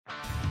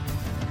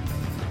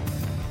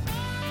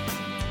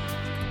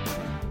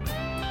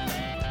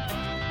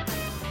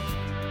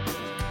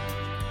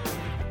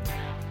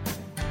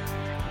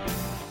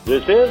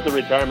This is the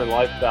Retirement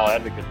Lifestyle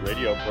Advocates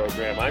radio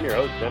program. I'm your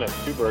host, Dennis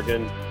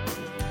Tubergen.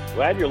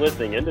 Glad you're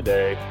listening in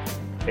today.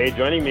 Hey,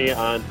 joining me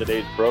on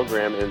today's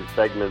program in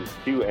segments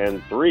 2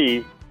 and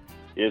 3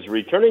 is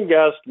returning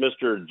guest,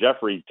 Mr.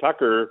 Jeffrey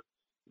Tucker.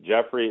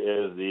 Jeffrey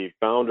is the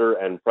founder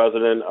and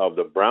president of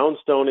the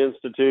Brownstone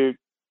Institute.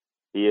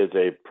 He is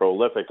a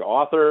prolific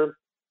author.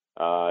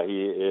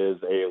 He is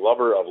a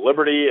lover of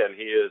liberty, and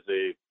he is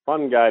a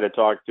fun guy to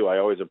talk to. I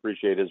always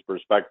appreciate his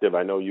perspective.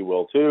 I know you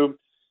will too.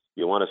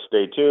 You want to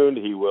stay tuned.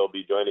 He will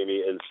be joining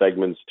me in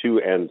segments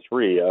 2 and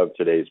 3 of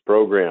today's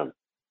program.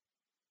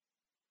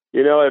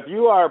 You know, if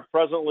you are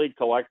presently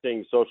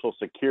collecting Social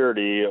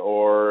Security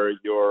or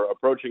you're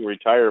approaching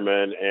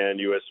retirement and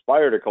you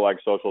aspire to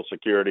collect Social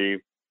Security,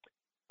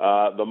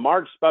 the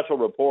March special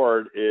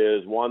report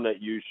is one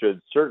that you should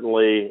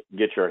certainly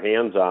get your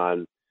hands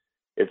on.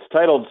 It's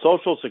titled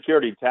Social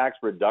Security Tax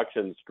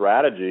Reduction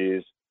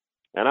Strategies.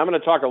 And I'm going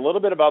to talk a little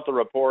bit about the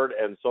report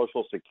and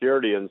Social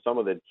Security and some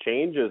of the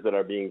changes that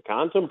are being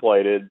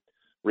contemplated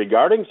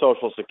regarding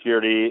Social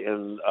Security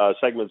in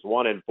segments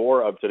 1 and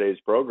 4 of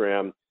today's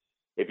program.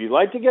 If you'd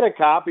like to get a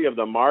copy of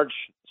the March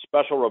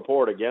special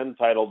report, again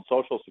titled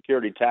Social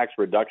Security Tax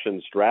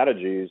Reduction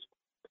Strategies,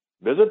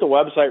 visit the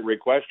website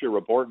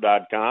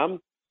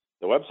requestyourreport.com.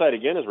 The website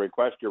again is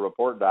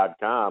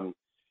requestyourreport.com.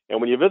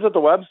 And when you visit the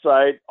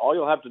website, all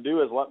you'll have to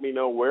do is let me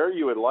know where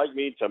you would like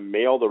me to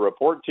mail the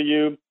report to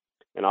you.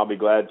 And I'll be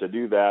glad to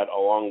do that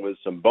along with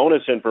some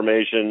bonus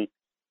information,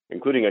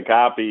 including a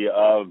copy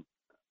of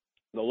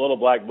the Little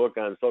Black Book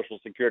on Social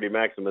Security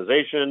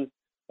Maximization,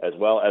 as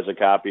well as a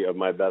copy of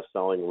my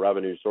best-selling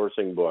revenue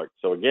sourcing book.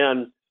 So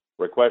again,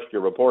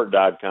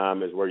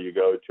 requestyourreport.com is where you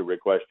go to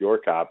request your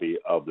copy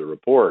of the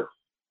report.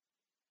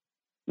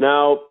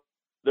 Now,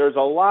 there's a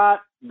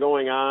lot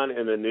going on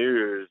in the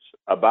news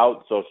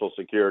about Social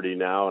Security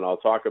now, and I'll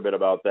talk a bit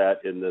about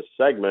that in this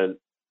segment.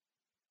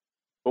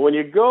 But when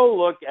you go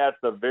look at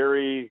the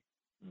very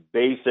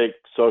basic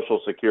Social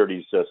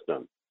Security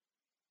system,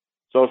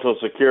 Social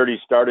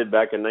Security started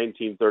back in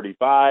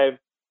 1935,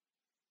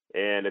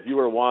 and if you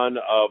were one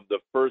of the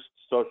first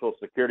Social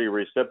Security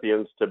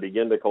recipients to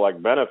begin to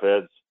collect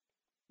benefits,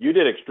 you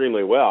did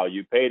extremely well.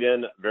 You paid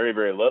in very,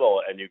 very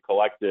little, and you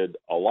collected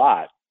a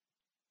lot.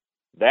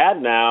 That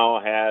now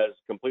has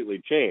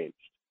completely changed.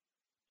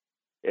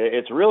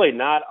 It's really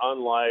not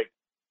unlike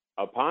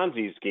a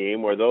Ponzi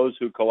scheme where those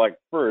who collect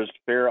first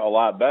fare a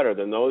lot better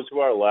than those who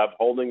are left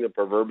holding the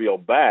proverbial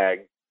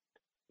bag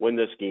when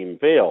the scheme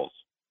fails.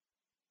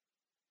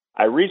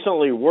 I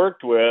recently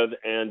worked with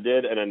and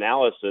did an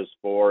analysis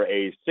for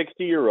a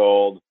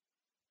 60-year-old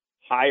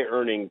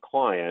high-earning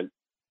client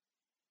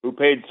who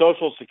paid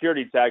Social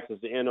Security taxes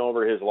in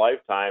over his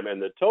lifetime, and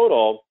the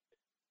total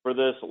for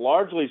this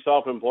largely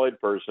self-employed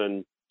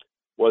person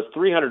was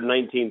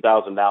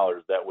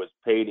 $319,000 that was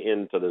paid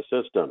into the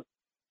system.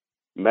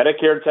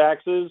 Medicare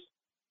taxes,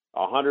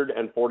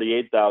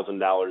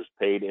 $148,000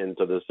 paid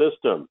into the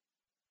system.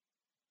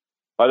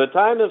 By the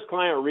time this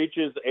client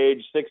reaches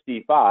age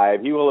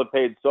 65, he will have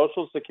paid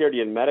Social Security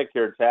and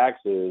Medicare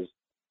taxes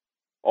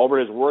over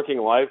his working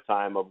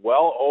lifetime of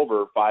well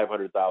over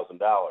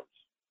 $500,000.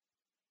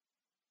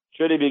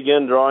 Should he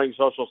begin drawing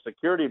Social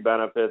Security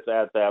benefits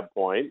at that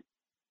point,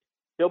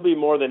 he'll be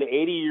more than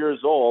 80 years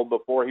old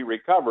before he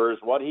recovers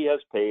what he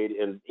has paid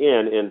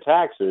in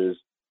taxes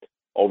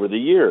over the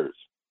years.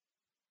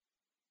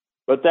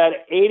 But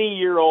that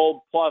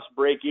 80-year-old plus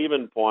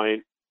break-even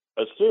point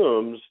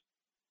assumes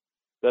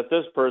that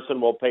this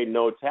person will pay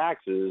no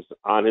taxes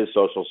on his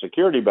Social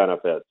Security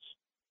benefits.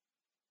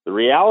 The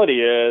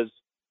reality is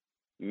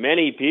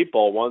many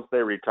people, once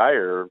they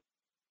retire,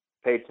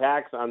 pay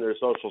tax on their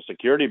Social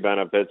Security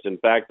benefits. In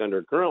fact,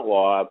 under current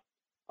law,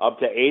 up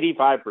to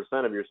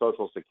 85% of your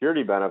Social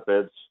Security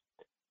benefits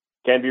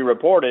can be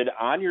reported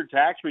on your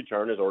tax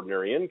return as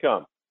ordinary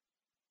income.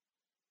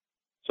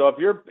 So if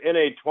you're in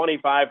a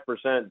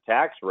 25%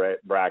 tax rate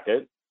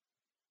bracket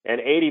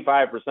and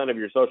 85% of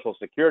your Social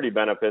Security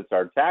benefits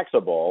are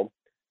taxable,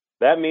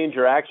 that means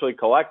you're actually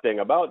collecting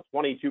about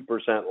 22%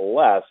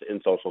 less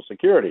in Social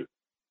Security.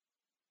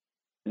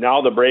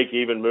 Now the break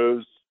even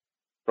moves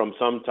from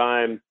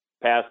sometime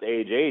past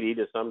age 80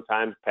 to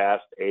sometimes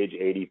past age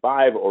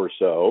 85 or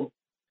so.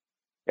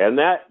 And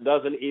that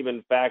doesn't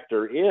even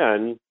factor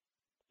in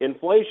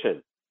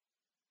inflation.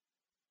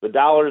 The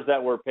dollars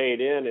that were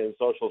paid in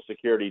Social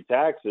Security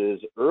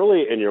taxes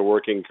early in your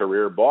working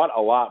career bought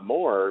a lot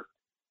more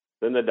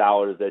than the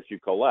dollars that you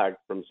collect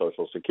from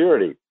Social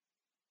Security.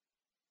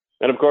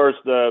 And of course,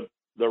 the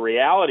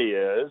reality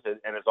is,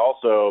 and it's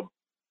also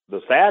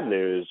the sad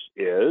news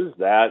is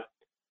that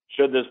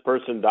should this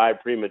person die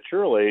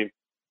prematurely,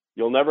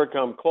 you'll never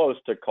come close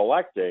to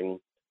collecting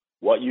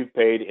what you've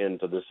paid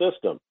into the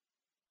system.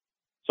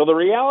 So the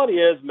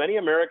reality is many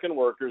American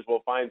workers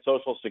will find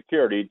Social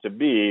Security to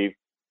be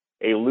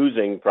a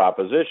losing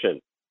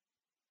proposition.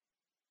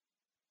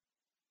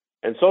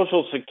 And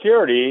Social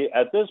Security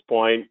at this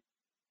point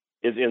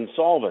is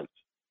insolvent.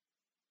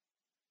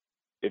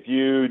 If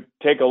you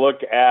take a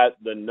look at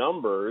the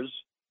numbers,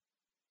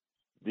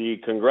 the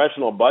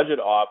Congressional Budget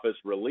Office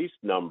released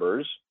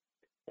numbers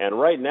And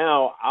right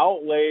now,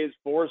 outlays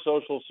for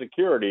Social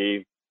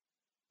Security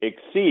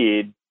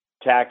exceed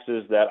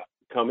taxes that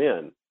come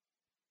in.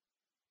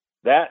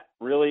 That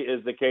really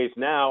is the case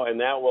now, and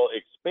that will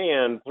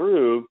expand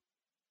through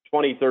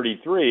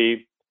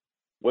 2033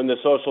 when the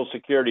Social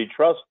Security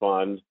Trust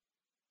Fund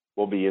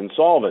will be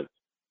insolvent.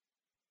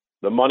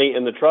 The money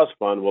in the trust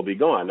fund will be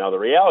gone. Now, the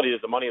reality is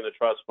the money in the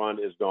trust fund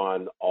is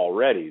gone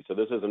already. So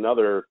this is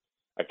another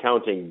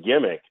accounting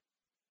gimmick,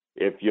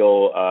 if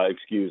you'll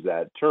excuse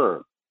that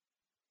term.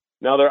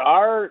 Now, there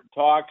are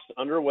talks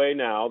underway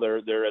now.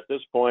 They're at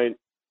this point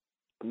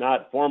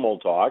not formal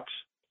talks,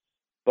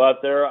 but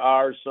there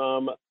are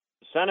some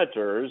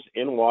senators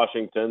in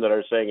Washington that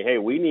are saying, hey,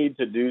 we need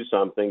to do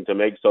something to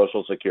make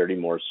Social Security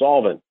more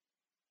solvent.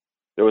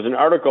 There was an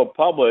article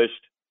published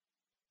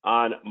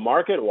on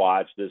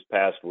MarketWatch this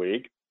past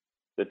week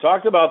that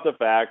talked about the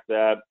fact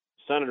that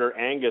Senator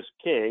Angus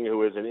King,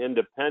 who is an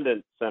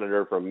independent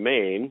senator from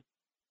Maine,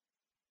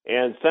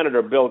 and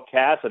Senator Bill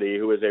Cassidy,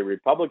 who is a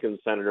Republican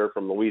senator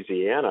from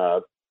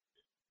Louisiana,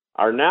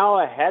 are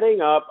now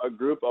heading up a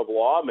group of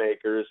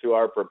lawmakers who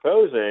are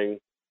proposing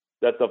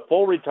that the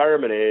full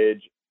retirement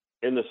age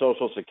in the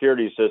Social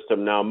Security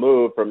system now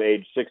move from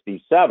age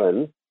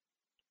 67.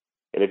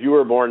 And if you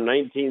were born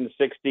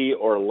 1960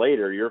 or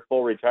later, your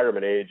full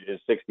retirement age is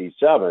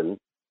 67.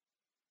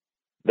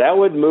 That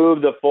would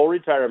move the full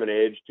retirement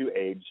age to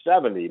age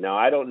 70. Now,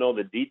 I don't know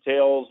the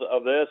details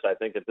of this. I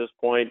think at this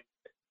point,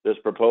 this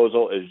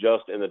proposal is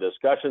just in the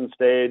discussion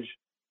stage.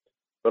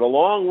 But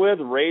along with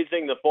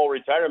raising the full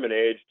retirement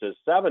age to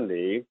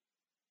 70,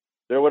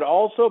 there would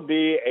also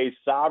be a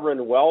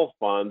sovereign wealth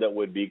fund that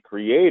would be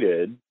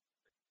created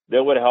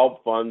that would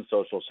help fund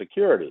Social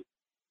Security.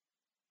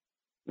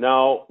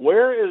 Now,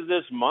 where is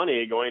this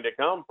money going to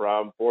come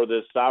from for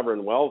this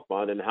sovereign wealth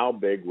fund, and how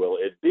big will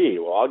it be?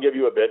 Well, I'll give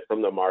you a bit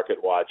from the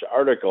MarketWatch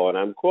article, and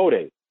I'm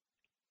quoting.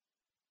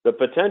 The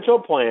potential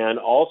plan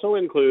also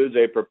includes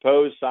a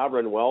proposed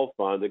sovereign wealth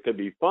fund that could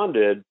be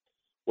funded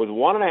with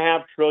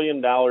 $1.5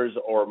 trillion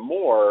or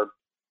more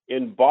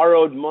in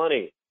borrowed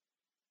money.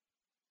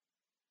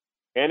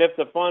 And if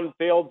the fund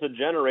failed to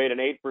generate an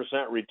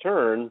 8%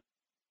 return,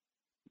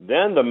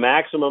 then the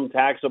maximum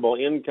taxable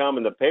income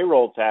and the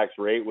payroll tax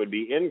rate would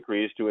be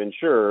increased to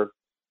ensure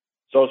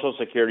Social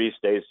Security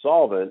stays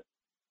solvent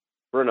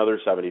for another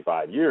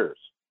 75 years.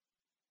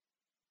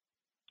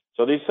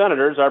 So these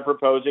senators are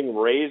proposing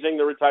raising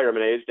the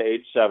retirement age to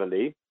age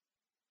 70.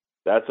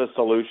 That's a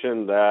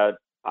solution that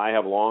I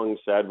have long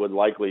said would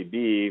likely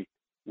be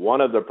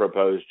one of the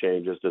proposed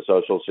changes to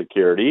Social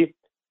Security,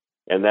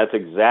 and that's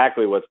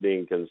exactly what's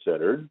being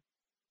considered.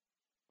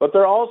 But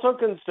they're also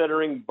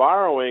considering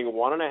borrowing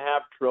 $1.5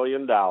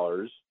 trillion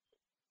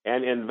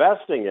and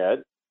investing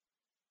it.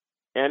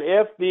 And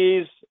if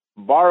these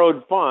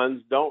borrowed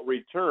funds don't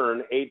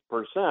return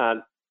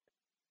 8%,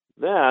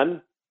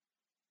 then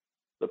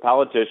the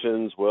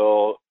politicians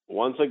will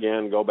once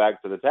again go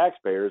back to the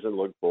taxpayers and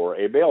look for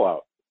a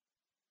bailout.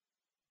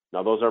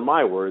 Now, those are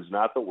my words,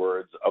 not the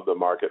words of the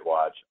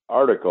MarketWatch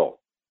article.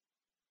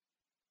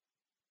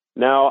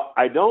 Now,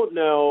 I don't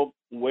know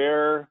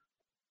where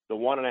the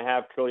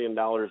 $1.5 trillion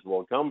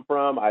will come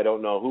from. I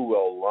don't know who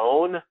will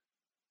loan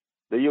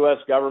the U.S.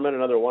 government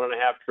another $1.5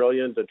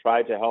 trillion to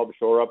try to help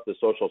shore up the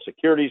Social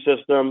Security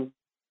system.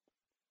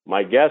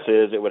 My guess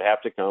is it would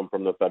have to come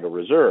from the Federal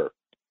Reserve.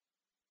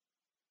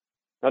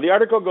 Now, the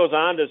article goes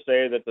on to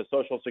say that the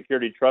Social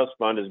Security Trust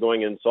Fund is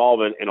going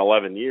insolvent in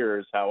 11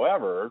 years.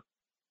 However,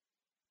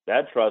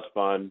 that trust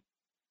fund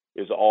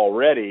is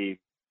already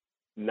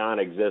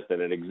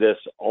non-existent. It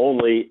exists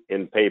only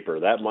in paper.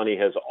 That money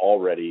has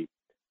already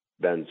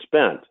been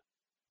spent.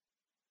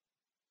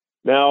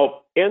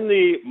 Now, in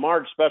the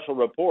March special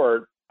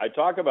report, I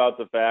talk about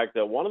the fact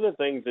that one of the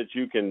things that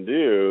you can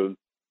do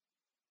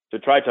to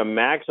try to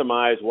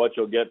maximize what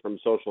you'll get from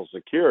Social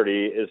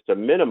Security is to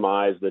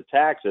minimize the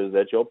taxes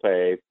that you'll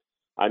pay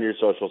on your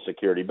Social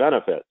Security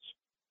benefits.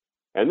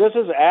 And this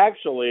is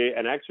actually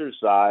an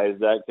exercise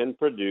that can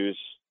produce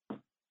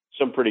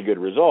some pretty good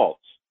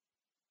results.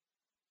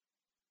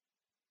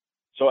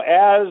 So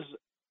as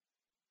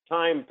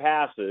time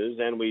passes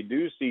and we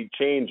do see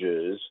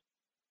changes,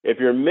 if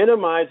you're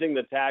minimizing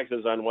the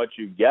taxes on what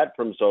you get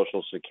from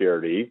Social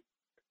Security,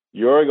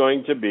 you're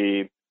going to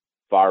be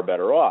far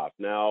better off.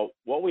 Now,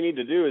 what we need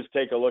to do is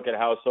take a look at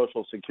how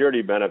Social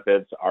Security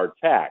benefits are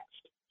taxed.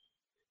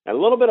 And a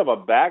little bit of a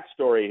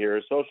backstory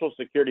here, Social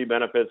Security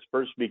benefits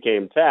first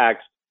became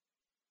taxed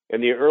in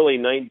the early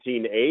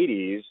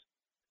 1980s,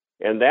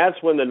 and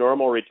that's when the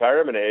normal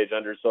retirement age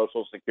under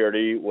Social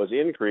Security was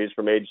increased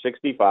from age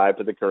 65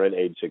 to the current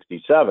age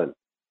 67.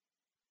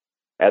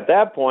 At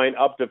that point,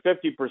 up to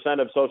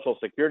 50% of Social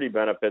Security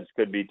benefits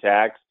could be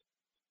taxed.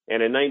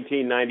 And in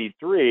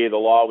 1993, the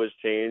law was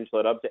changed so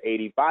that up to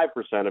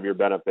 85% of your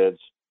benefits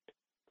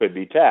could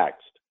be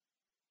taxed.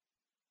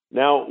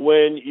 Now,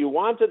 when you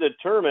want to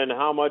determine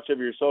how much of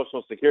your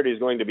Social Security is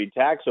going to be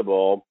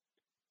taxable,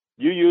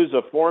 you use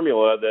a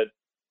formula that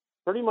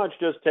pretty much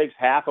just takes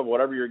half of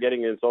whatever you're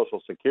getting in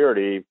Social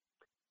Security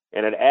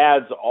and it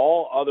adds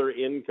all other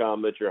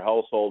income that your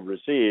household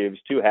receives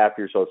to half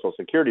your Social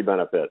Security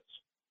benefits.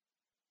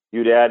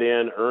 You'd add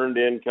in earned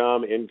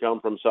income, income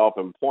from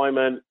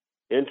self-employment,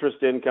 interest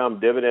income,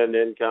 dividend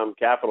income,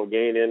 capital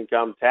gain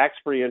income,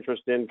 tax-free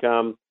interest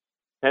income,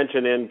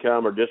 pension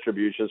income, or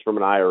distributions from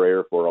an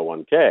IRA or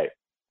 401k.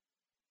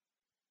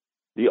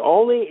 The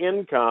only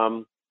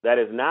income that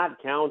is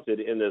not counted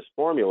in this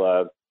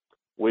formula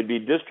would be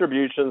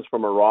distributions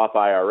from a Roth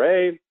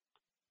IRA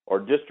or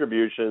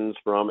distributions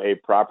from a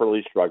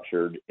properly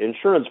structured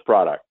insurance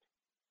product.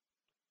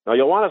 Now,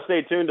 you'll want to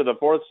stay tuned to the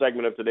fourth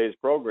segment of today's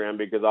program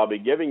because I'll be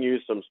giving you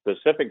some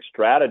specific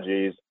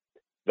strategies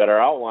that are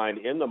outlined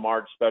in the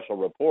March special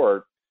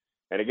report.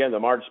 And again, the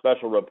March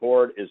special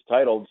report is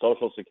titled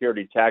Social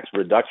Security Tax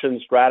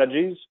Reduction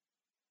Strategies.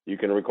 You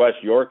can request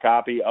your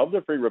copy of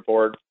the free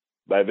report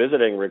by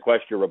visiting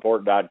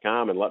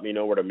requestyourreport.com and let me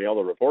know where to mail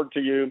the report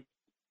to you.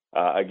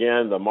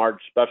 Again, the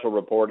March special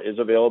report is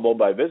available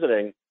by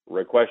visiting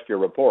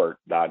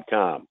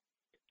requestyourreport.com.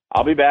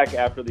 I'll be back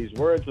after these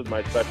words with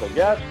my special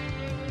guest,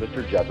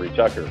 Mr. Jeffrey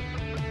Tucker.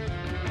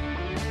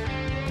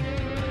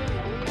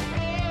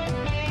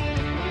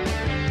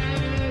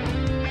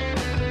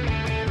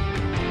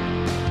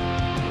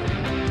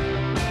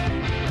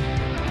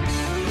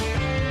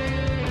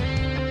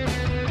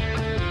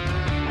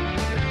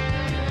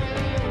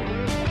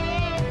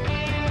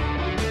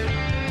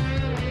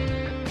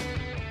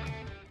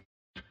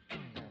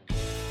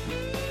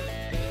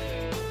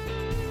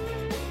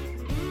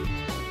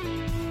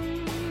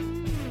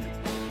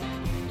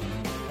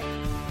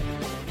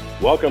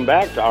 Welcome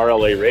back to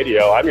RLA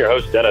Radio. I'm your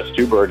host, Dennis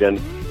Tubbergen.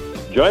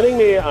 Joining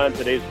me on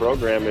today's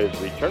program is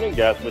returning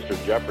guest,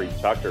 Mr. Jeffrey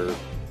Tucker.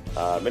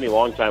 Many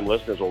longtime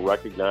listeners will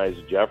recognize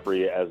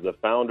Jeffrey as the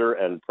founder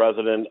and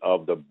president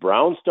of the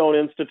Brownstone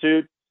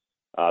Institute.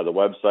 The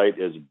website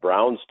is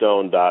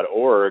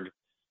brownstone.org.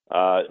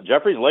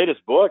 Jeffrey's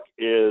latest book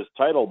is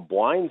titled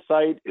Blind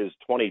Sight is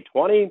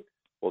 2020.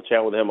 We'll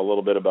chat with him a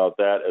little bit about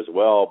that as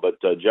well. But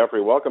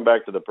Jeffrey, welcome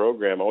back to the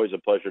program. Always a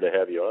pleasure to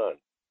have you on.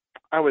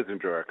 I always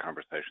enjoy our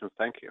conversations.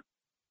 Thank you.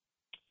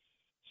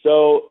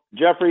 So,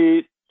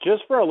 Jeffrey,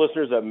 just for our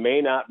listeners that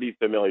may not be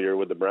familiar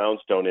with the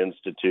Brownstone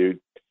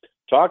Institute,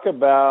 talk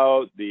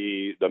about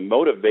the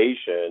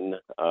motivation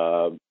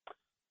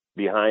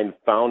behind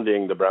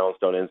founding the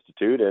Brownstone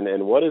Institute,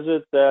 and what is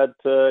it that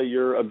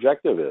your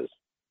objective is?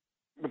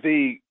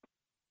 The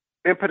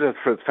impetus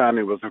for its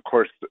founding was, of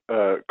course,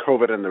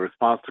 COVID and the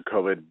response to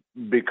COVID,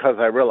 because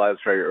I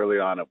realized very early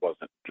on it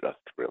wasn't just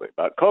really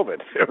about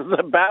COVID. It was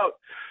about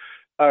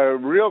a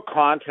real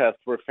contest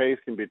we're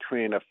facing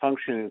between a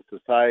functioning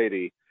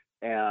society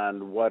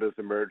and what is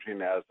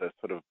emerging as a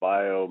sort of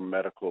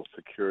biomedical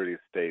security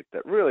state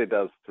that really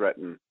does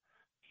threaten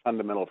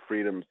fundamental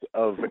freedoms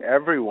of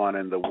everyone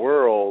in the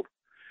world,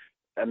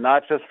 and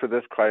not just for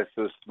this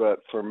crisis,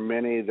 but for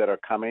many that are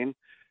coming.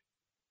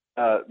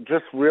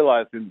 Just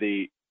realizing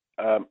the,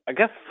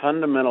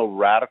 fundamental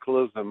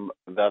radicalism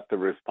that the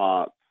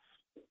response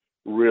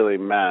really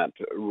meant,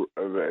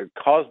 it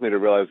caused me to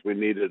realize we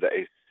needed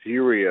a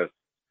serious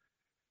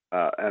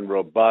and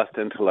robust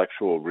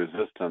intellectual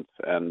resistance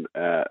and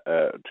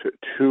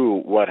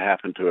to what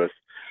happened to us,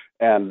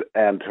 and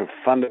to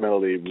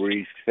fundamentally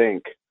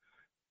rethink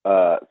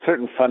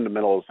certain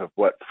fundamentals of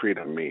what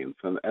freedom means,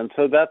 and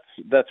so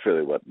that's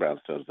really what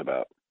Brownstone is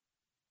about.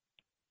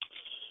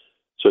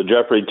 So,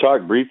 Jeffrey,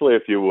 talk briefly,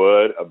 if you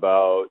would,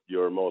 about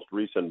your most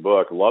recent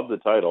book. Love the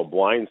title,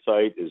 Blind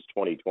Sight is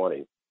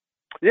 2020.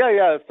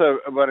 Yeah. So,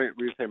 when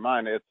you say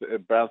mine, it's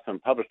Brownstone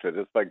published it.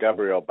 It's by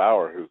Gabrielle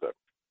Bauer, who's a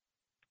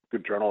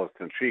good journalist,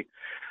 and she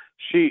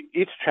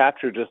each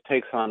chapter just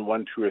takes on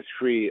one, two, or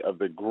three of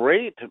the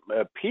great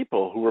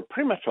people who were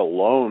pretty much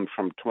alone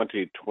from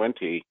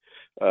 2020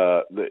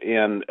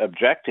 in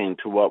objecting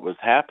to what was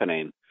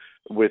happening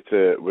with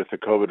the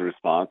COVID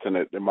response, and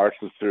it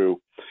marches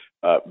through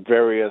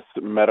various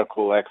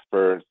medical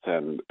experts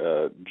and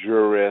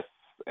jurists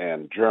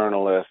and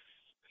journalists,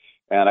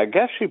 and I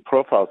guess she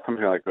profiles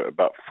something like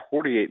about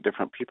 48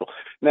 different people.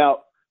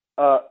 Now,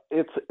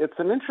 it's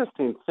an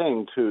interesting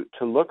thing to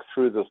look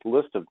through this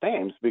list of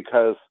names,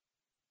 because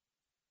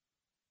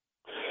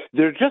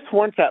there just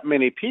weren't that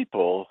many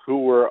people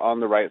who were on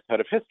the right side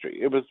of history.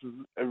 It was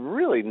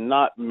really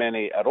not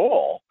many at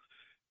all.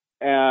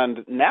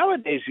 And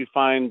nowadays you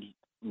find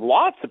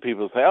lots of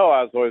people say, oh,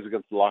 I was always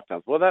against the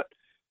lockdowns. Well, that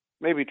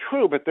may be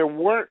true, but there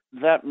weren't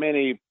that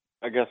many,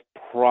 I guess,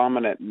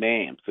 prominent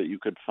names that you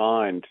could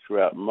find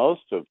throughout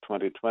most of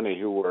 2020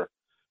 who were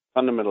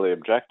fundamentally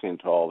objecting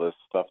to all this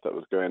stuff that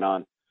was going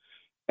on.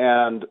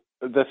 And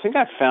the thing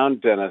I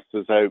found, Dennis,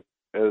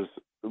 as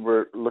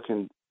we're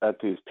looking at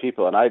these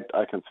people, and I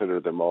consider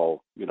them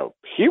all,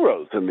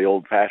 heroes in the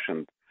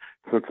old-fashioned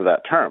sense of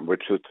that term,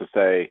 which is to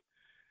say,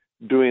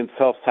 doing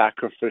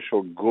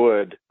self-sacrificial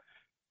good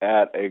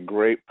at a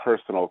great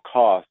personal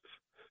cost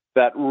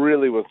that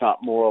really was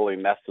not morally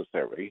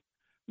necessary,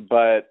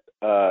 but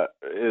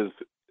is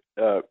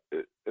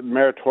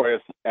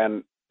meritorious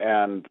and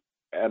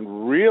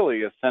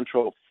really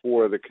essential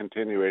for the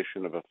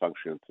continuation of a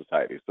functioning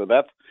society. So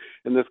that's,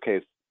 in this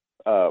case,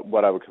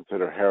 what I would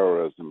consider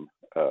heroism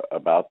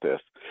about this.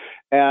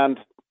 And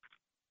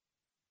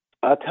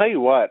I'll tell you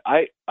what,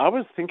 I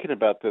was thinking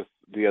about this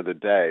the other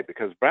day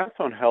because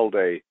Brownstone held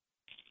I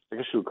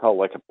guess you would call it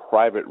like a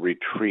private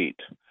retreat.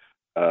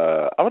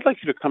 I would like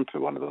you to come to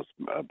one of those,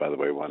 by the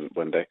way,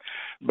 one day.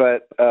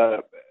 But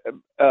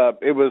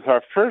it was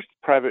our first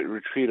private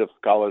retreat of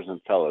scholars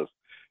and fellows,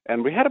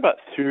 and we had about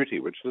 30,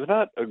 which was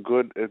about a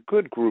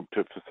good group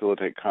to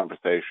facilitate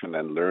conversation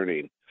and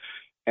learning.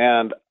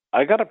 And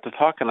I got up to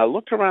talk, and I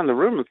looked around the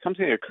room, and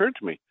something occurred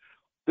to me.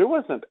 There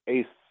wasn't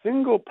a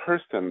single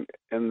person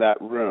in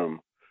that room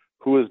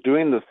who was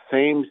doing the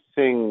same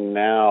thing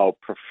now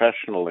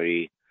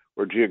professionally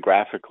or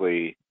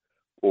geographically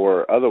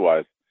or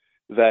otherwise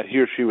that he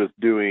or she was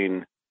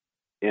doing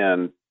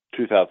in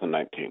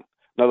 2019.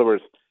 In other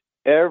words,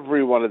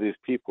 every one of these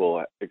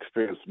people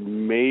experienced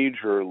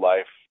major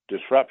life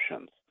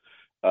disruptions,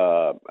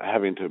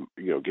 having to,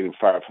 getting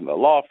fired from the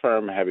law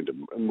firm, having to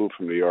move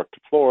from New York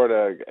to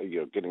Florida,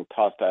 getting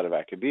tossed out of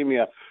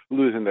academia,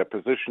 losing their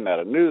position at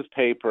a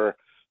newspaper,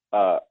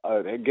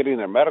 getting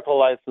their medical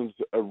license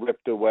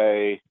ripped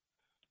away,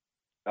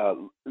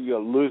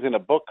 losing a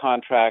book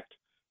contract,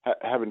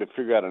 having to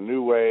figure out a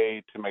new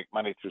way to make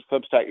money through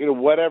Substack,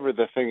 whatever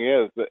the thing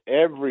is, that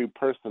every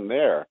person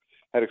there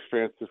had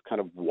experienced this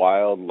kind of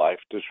wild life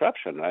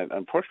disruption. And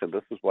unfortunately,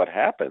 this is what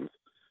happens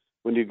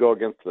when you go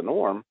against the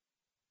norm.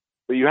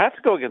 But you have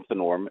to go against the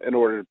norm in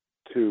order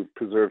to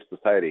preserve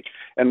society.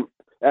 And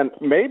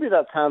maybe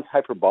that sounds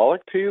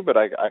hyperbolic to you, but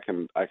I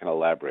can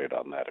elaborate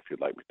on that if you'd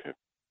like me to.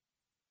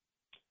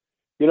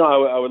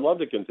 I would love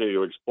to continue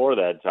to explore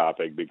that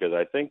topic because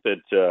I think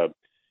that,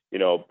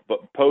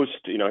 post,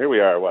 here we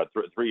are,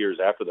 3 years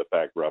after the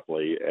fact,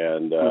 roughly.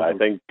 And I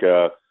think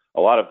a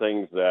lot of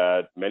things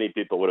that many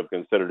people would have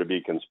considered to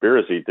be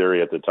conspiracy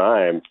theory at the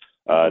time,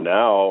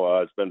 now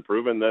it's been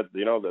proven that,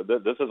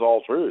 this is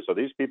all true. So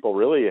these people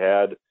really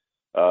had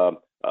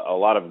a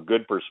lot of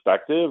good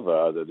perspective.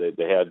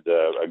 They had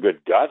a good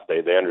gut.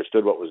 They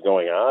understood what was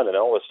going on. And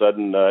all of a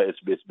sudden,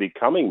 it's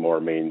becoming more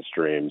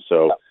mainstream.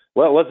 So,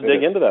 well, let's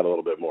dig into that a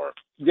little bit more.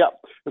 Yeah.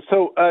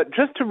 So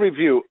just to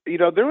review,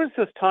 there was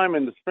this time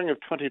in the spring of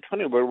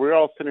 2020 where we were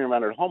all sitting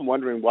around at home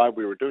wondering why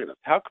we were doing this.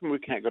 How come we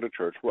can't go to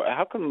church?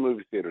 How come the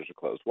movie theaters are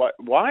closed?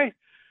 Why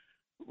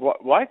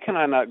can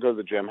I not go to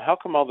the gym? How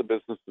come all the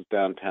businesses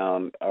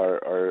downtown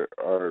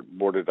are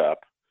boarded up?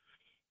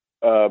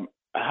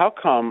 How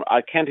come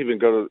I can't even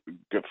go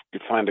to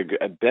find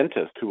a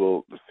dentist who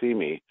will see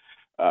me?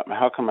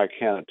 How come I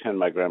can't attend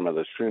my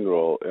grandmother's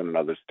funeral in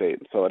another state?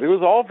 And so it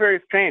was all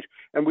very strange.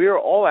 And we were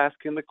all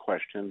asking the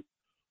question,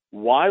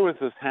 why was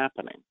this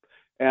happening?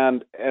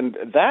 And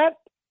that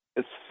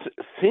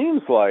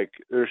seems like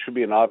there should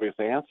be an obvious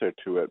answer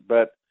to it,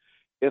 but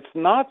it's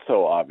not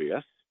so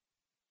obvious,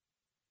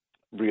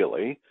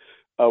 really,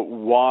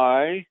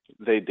 why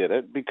they did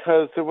it,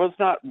 because there was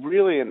not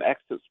really an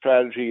exit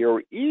strategy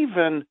or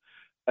even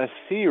a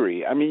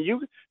theory. I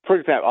mean, for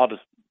example, I'll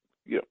just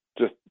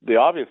the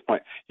obvious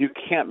point, you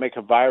can't make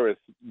a virus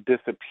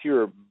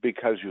disappear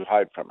because you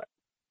hide from it.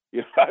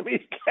 I mean,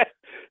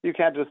 you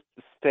can't just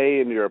stay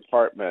in your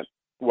apartment,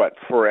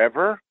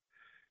 forever?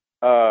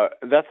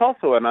 That's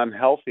also an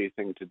unhealthy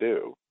thing to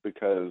do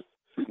because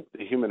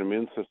the human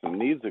immune system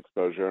needs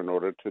exposure in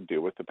order to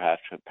deal with the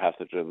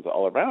pathogens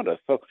all around us.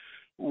 So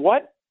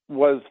what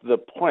was the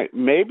point?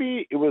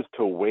 Maybe it was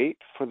to wait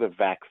for the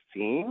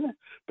vaccine,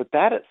 but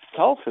that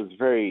itself is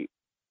very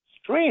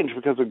strange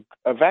because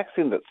a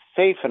vaccine that's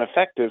safe and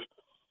effective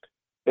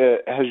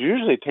has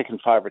usually taken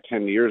 5 or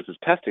 10 years of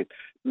testing.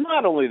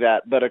 Not only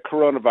that, but a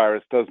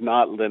coronavirus does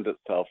not lend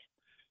itself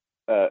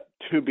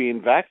to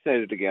being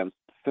vaccinated against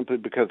simply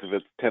because of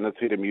its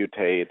tendency to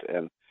mutate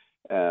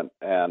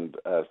and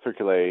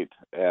circulate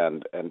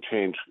and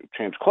change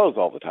clothes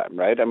all the time,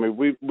 right? I mean,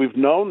 we've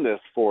known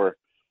this for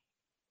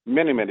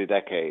many, many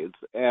decades,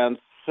 and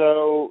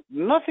so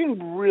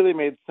nothing really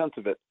made sense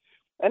of it.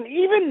 And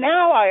even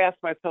now, I ask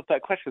myself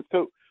that question.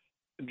 So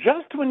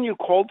just when you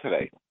called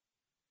today,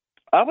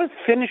 I was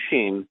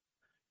finishing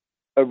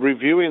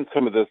reviewing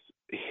some of this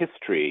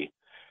history,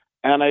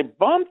 and I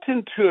bumped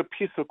into a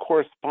piece of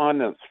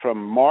correspondence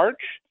from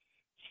March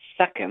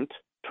 2nd,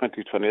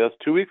 2020. That's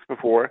 2 weeks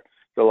before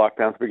the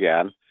lockdowns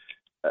began,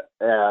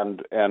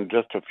 and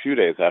just a few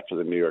days after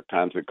the New York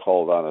Times had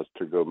called on us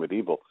to go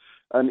medieval.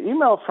 An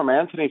email from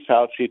Anthony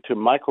Fauci to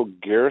Michael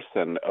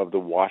Gerson of the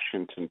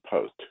Washington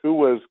Post, who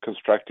was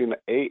constructing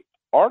an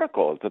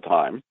article at the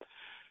time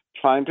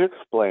trying to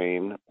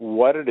explain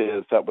what it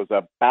is that was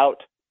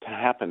about to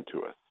happen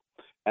to us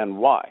and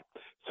why.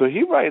 So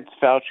he writes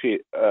Fauci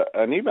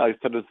an email. He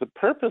said, it's the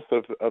purpose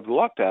of the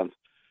lockdowns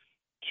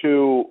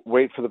to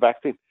wait for the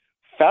vaccine.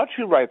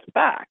 Fauci writes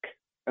back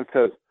and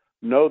says,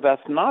 no,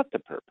 that's not the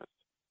purpose.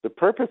 The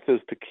purpose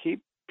is to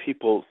keep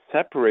people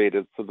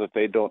separated so that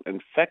they don't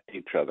infect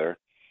each other.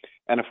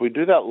 And if we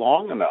do that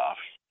long enough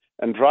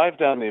and drive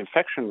down the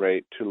infection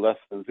rate to less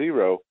than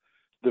zero,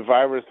 the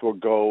virus will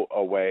go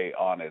away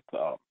on its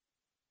own.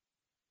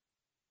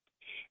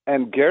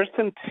 And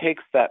Gerson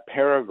takes that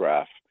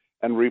paragraph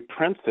and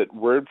reprints it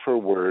word for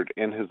word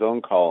in his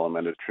own column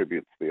and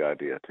attributes the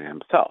idea to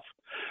himself.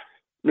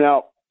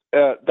 Now,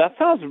 that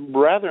sounds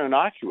rather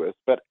innocuous,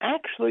 but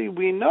actually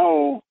we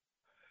know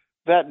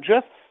that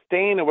just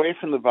staying away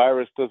from the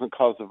virus doesn't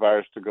cause the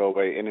virus to go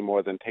away any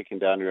more than taking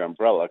down your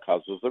umbrella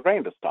causes the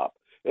rain to stop.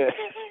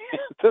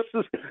 This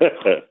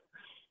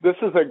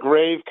is a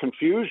grave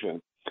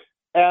confusion.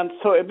 And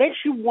so it makes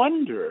you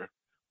wonder,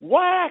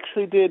 what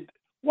did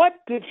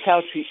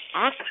Fauci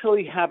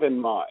actually have in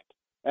mind?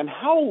 And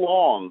how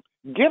long,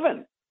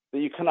 given that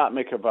you cannot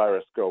make a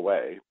virus go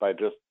away by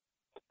just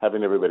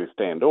having everybody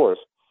stay indoors,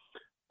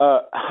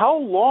 how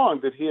long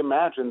did he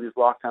imagine these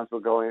lockdowns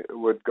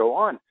would go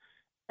on?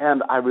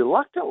 And I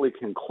reluctantly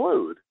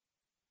conclude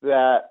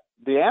that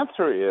the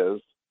answer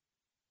is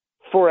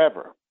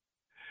forever.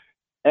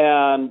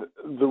 And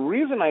the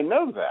reason I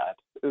know that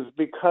is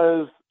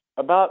because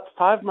about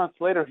 5 months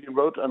later, he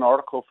wrote an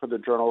article for the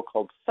journal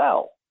called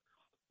Cell,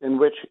 in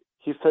which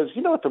he says,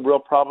 you know what the real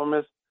problem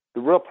is?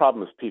 The real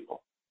problem is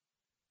people.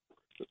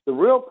 The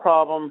real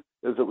problem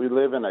is that we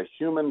live in a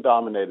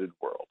human-dominated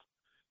world.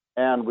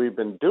 And we've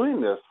been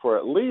doing this for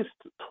at least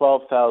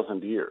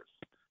 12,000 years.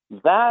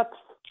 That's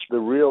the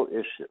real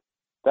issue.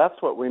 That's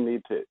what we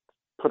need to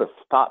put a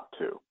stop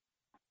to.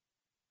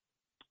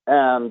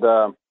 And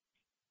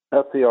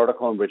that's the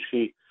article in which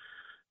he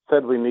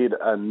said we need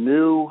a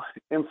new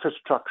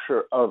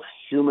infrastructure of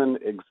human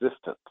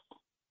existence,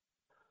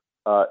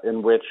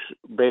 in which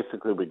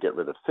basically we get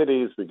rid of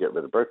cities, we get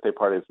rid of birthday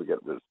parties, we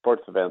get rid of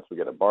sports events, we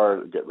get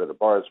rid of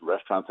bars,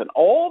 restaurants, and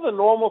all the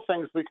normal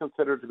things we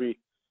consider to be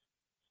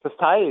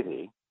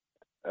society,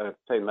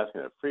 say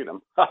nothing of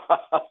freedom,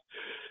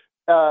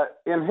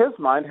 in his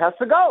mind has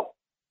to go.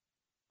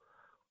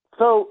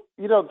 So,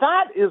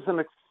 that is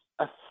an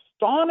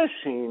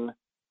astonishing,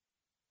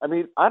 I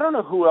mean, I don't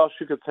know who else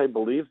you could say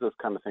believes this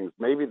kind of things.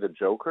 Maybe the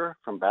Joker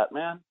from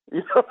Batman.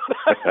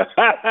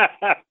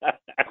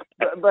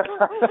 But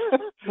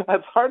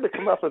it's hard to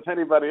come up with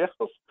anybody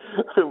else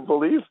who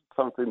believes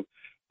something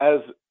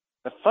as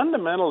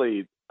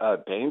fundamentally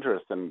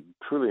dangerous and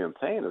truly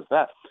insane as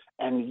that.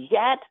 And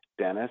yet,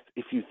 Dennis,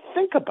 if you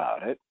think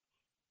about it,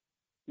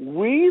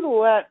 we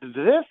let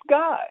this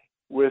guy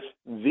with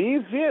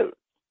these views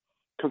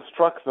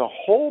construct the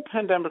whole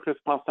pandemic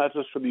response, not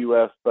just for the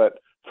U.S., but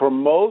for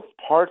most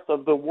parts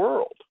of the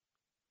world.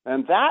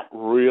 And that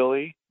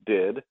really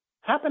did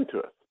happen to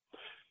us.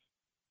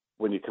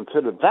 When you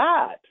consider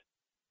that,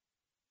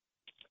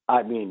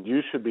 I mean,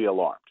 you should be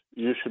alarmed.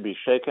 You should be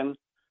shaken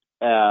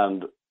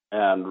and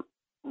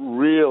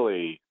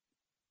really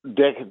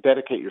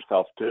dedicate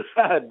yourself to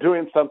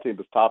doing something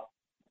to stop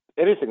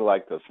anything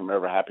like this from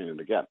ever happening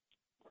again.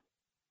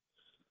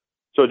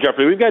 So,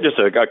 Jeffrey, we've got just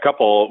about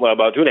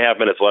 2.5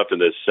 minutes left in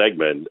this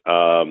segment.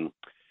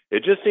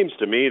 It just seems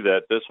to me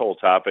that this whole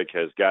topic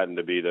has gotten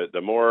to be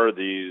the more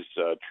these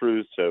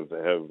truths have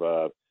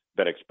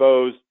been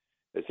exposed,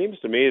 it seems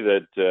to me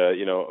that,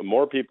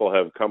 more people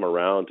have come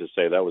around to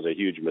say that was a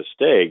huge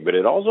mistake. But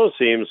it also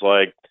seems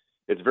like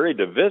it's very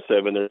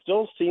divisive, and there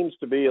still seems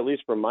to be, at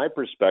least from my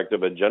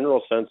perspective, a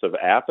general sense of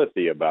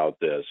apathy about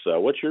this.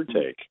 What's your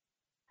take?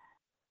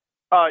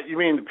 You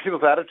mean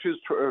people's attitudes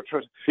towards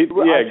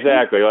people? Yeah,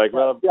 exactly. Like,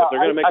 well, if they're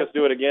going to make us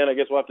do it again, I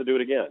guess we'll have to do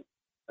it again.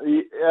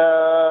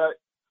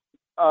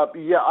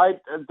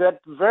 That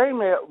very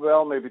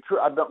well may be true.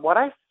 But what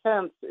I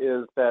sense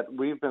is that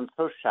we've been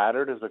so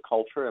shattered as a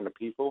culture and a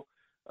people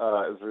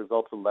as a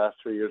result of the last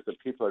 3 years that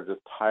people are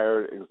just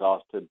tired,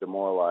 exhausted,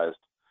 demoralized,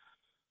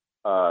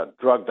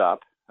 drugged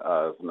up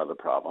is another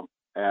problem,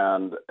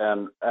 and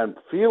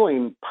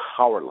feeling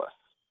powerless.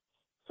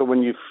 So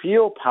when you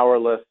feel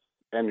powerless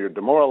and you're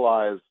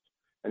demoralized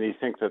and you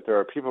think that there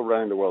are people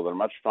running the world that are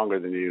much stronger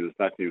than you, there's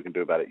nothing you can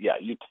do about it,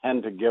 you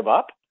tend to give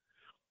up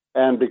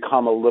and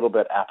become a little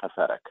bit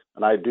apathetic.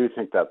 And I do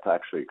think that's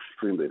actually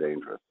extremely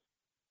dangerous.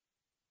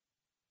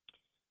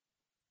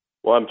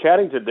 Well, I'm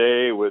chatting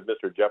today with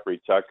Mr.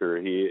 Jeffrey Tucker.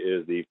 He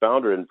is the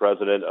founder and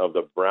president of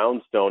the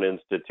Brownstone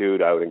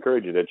Institute. I would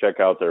encourage you to check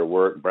out their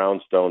work,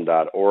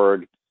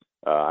 brownstone.org.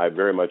 I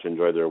very much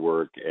enjoy their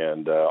work.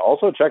 And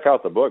also check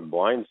out the book,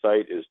 Blind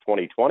Sight is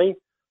 2020.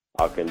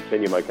 I'll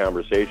continue my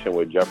conversation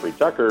with Jeffrey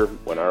Tucker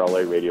when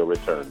RLA Radio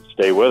returns.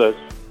 Stay with us.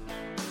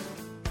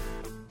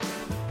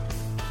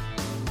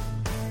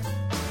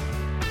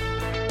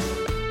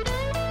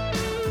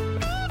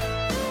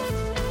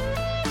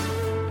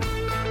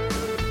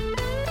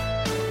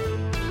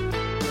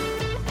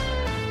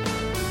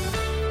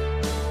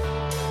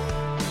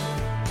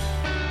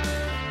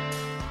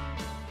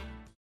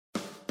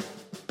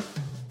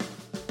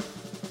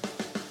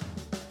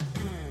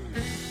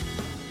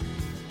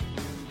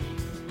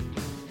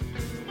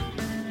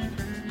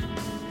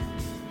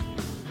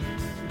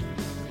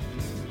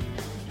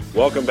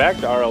 Welcome back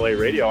to RLA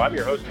Radio. I'm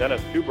your host,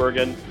 Dennis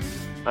Tubergen.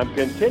 I'm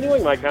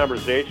continuing my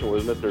conversation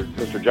with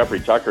Mr. Jeffrey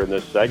Tucker in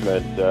this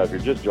segment. If you're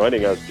just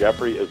joining us,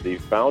 Jeffrey is the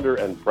founder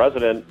and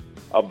president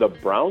of the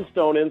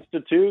Brownstone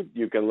Institute.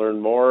 You can learn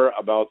more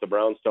about the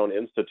Brownstone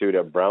Institute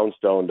at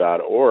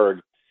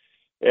brownstone.org.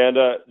 And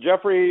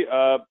Jeffrey,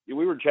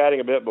 we were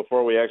chatting a bit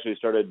before we actually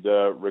started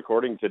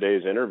recording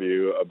today's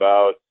interview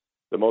about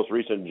the most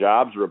recent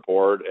jobs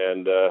report,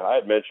 and I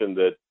had mentioned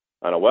that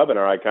on a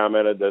webinar, I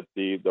commented that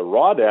the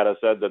raw data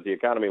said that the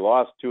economy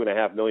lost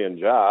 2.5 million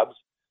jobs.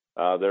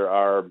 There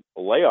are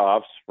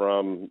layoffs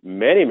from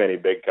many, many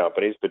big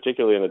companies,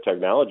 particularly in the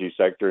technology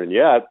sector, and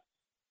yet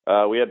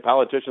we had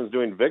politicians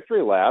doing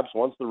victory laps.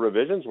 Once the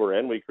revisions were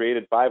in, we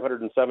created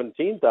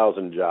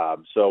 517,000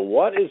 jobs. So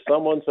what is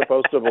someone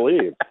supposed to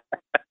believe?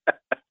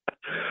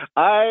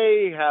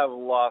 I have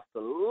lost a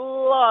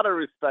lot of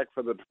respect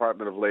for the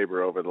Department of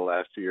Labor over the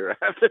last year, I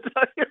have to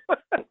tell you.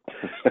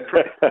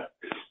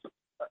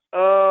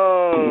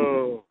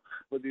 Oh,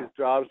 with these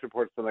jobs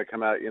reports when they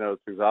come out,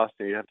 it's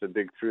exhausting. You have to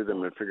dig through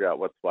them and figure out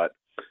what's what.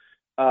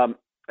 And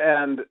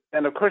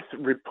of course,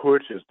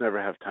 reporters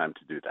never have time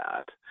to do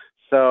that.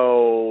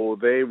 So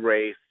they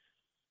race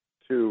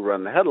to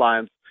run the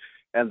headlines,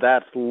 and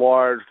that's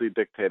largely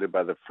dictated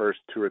by the first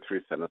 2 or 3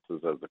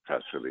 sentences of the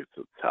press release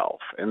itself.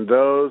 And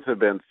those have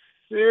been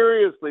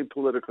seriously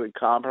politically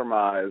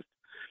compromised,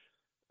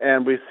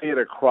 and we see it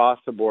across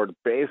the board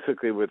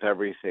basically with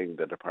everything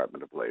the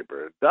Department of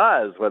Labor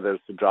does, whether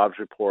it's the jobs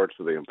reports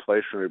or the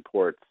inflation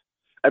reports.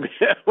 I mean,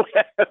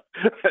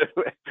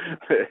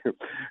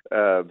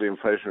 the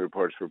inflation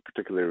reports were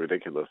particularly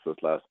ridiculous this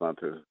last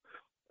month.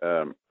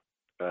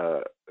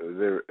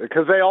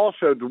 Because they all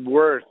showed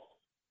worse,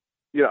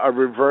 a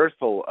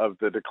reversal of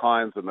the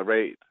declines in the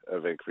rate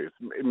of increase,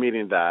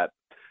 meaning that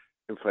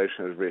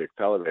inflation is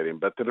re-accelerating.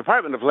 But the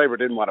Department of Labor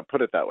didn't want to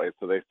put it that way,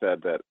 so they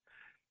said that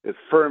it's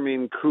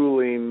firming,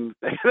 cooling,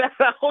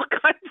 all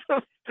kinds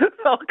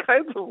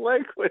of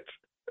language.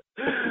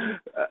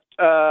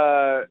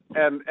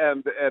 And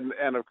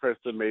of course,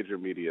 the major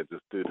media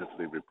just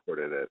dutifully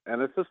reported it.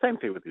 And it's the same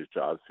thing with these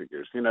jobs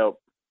figures.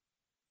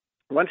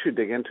 Once you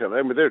dig into them,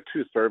 I mean, there are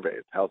 2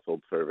 surveys,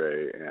 household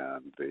survey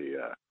and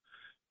the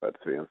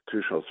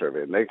institutional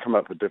survey, and they come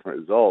up with different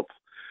results.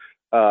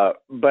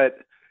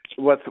 But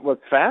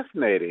what's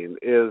fascinating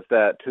is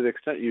that to the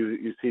extent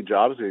you see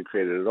jobs being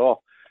created at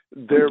all,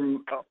 they're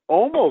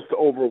almost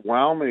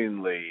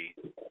overwhelmingly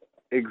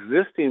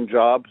existing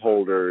job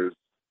holders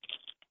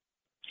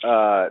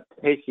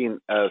taking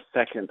a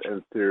second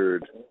and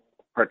third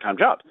part-time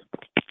jobs.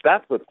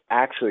 That's what's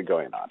actually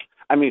going on.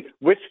 I mean,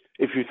 which,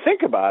 if you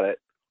think about it,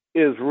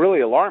 is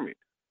really alarming.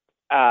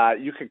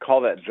 You could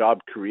call that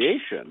job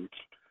creation,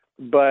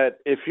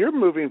 but if you're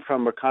moving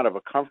from a kind of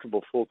a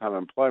comfortable full-time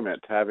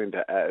employment to having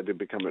to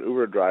become an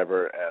Uber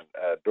driver and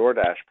a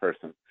DoorDash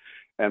person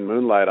and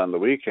moonlight on the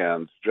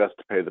weekends just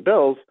to pay the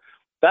bills,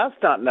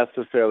 that's not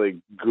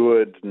necessarily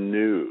good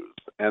news.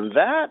 And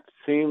that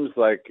seems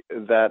like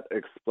that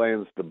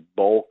explains the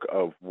bulk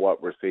of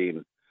what we're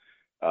seeing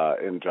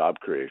in job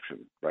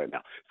creation right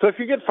now. So if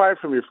you get fired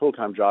from your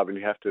full-time job and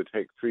you have to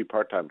take 3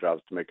 part-time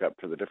jobs to make up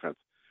for the difference,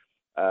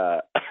 I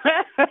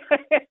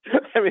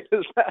mean,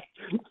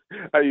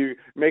 are you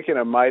making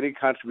a mighty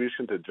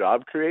contribution to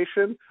job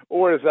creation,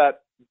 or is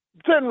that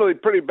generally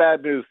pretty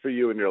bad news for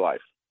you in your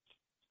life?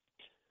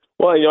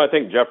 Well, I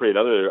think, Jeffrey,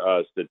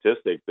 another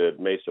statistic that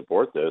may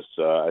support this,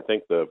 I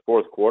think the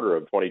fourth quarter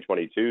of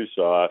 2022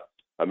 saw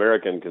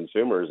American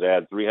consumers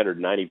add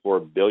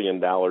 $394 billion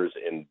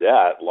in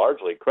debt,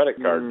 largely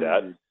credit card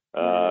debt.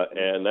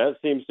 And that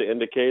seems to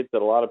indicate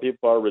that a lot of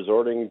people are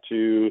resorting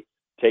to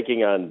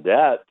taking on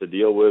debt to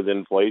deal with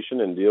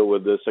inflation and deal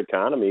with this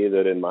economy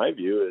that, in my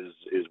view,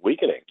 is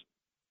weakening.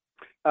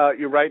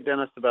 You're right,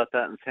 Dennis, about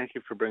that, and thank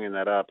you for bringing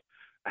that up.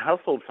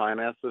 Household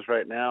finances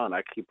right now, and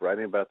I keep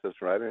writing about this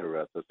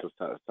to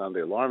sound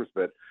the alarms,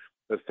 but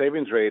the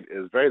savings rate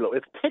is very low.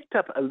 It's picked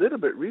up a little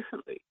bit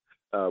recently,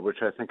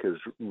 which I think is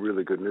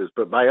really good news.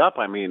 But by up,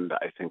 I mean,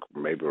 I think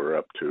maybe we're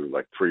up to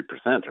like 3%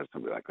 or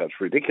something like that.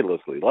 It's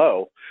ridiculously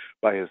low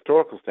by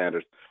historical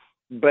standards.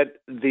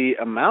 But the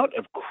amount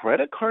of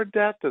credit card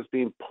debt that's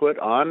being put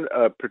on,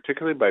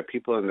 particularly by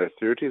people in their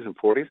 30s and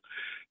 40s,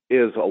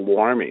 is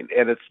alarming.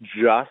 And it's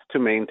just to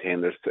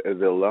maintain the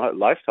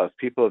lifestyles.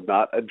 People have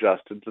not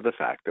adjusted to the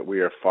fact that we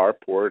are far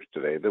poorer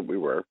today than we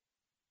were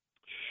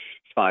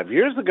 5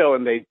 years ago,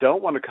 and they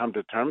don't want to come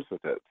to terms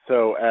with it.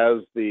 So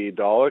as the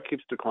dollar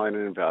keeps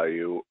declining in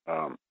value,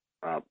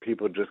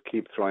 people just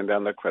keep throwing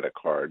down their credit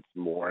cards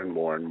more and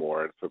more and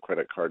more. So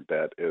credit card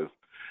debt is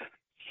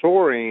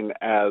soaring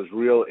as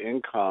real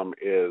income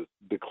is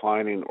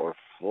declining or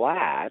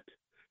flat,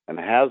 and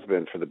has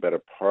been for the better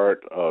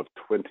part of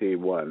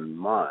 21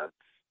 months.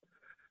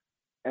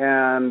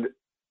 And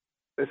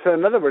so,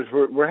 in other words,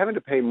 we're having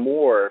to pay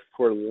more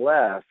for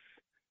less,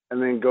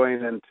 and then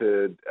going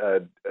into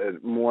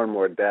more and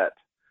more debt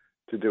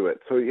to do it.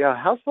 So, yeah,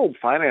 household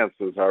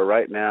finances are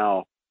right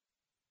now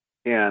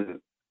in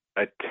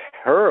a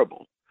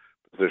terrible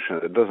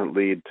position. It doesn't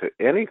lead to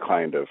any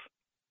kind of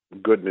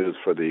good news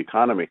for the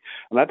economy.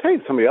 And I'll tell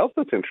you something else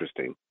that's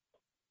interesting.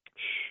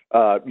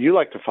 You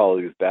like to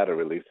follow these data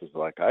releases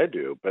like I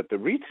do, but the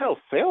retail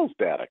sales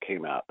data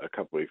came out a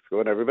couple weeks ago,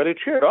 and everybody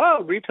cheered.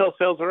 Oh, retail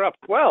sales are up.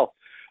 Well,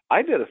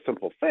 I did a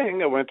simple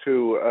thing. I went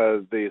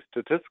to the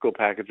statistical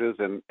packages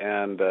and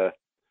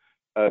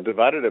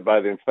divided it by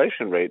the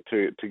inflation rate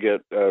to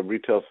get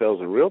retail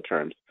sales in real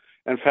terms,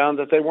 and found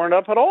that they weren't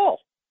up at all.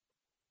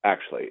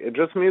 Actually, it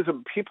just means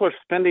that people are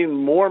spending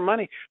more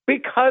money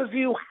because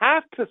you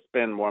have to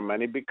spend more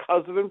money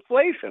because of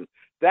inflation.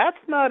 That's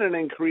not an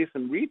increase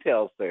in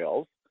retail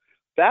sales.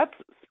 That's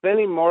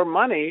spending more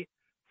money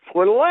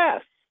for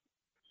less.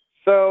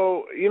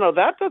 So,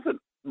 that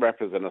doesn't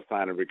represent a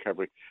sign of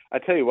recovery. I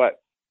tell you what,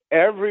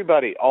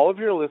 everybody, all of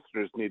your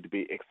listeners need to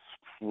be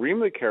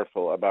extremely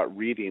careful about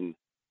reading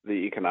the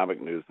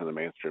economic news in the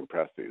mainstream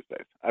press these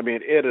days. I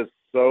mean, it is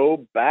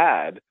so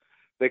bad.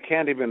 They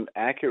can't even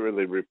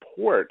accurately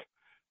report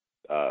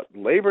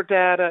labor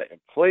data,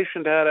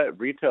 inflation data,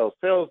 retail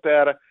sales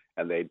data,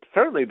 and they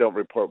certainly don't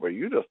report what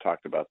you just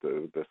talked about,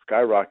 the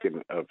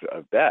skyrocketing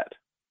of debt.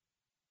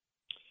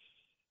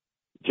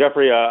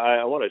 Jeffrey,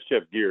 I want to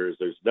shift gears.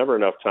 There's never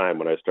enough time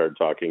when I start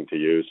talking to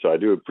you, so I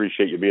do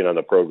appreciate you being on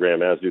the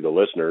program, as do the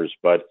listeners.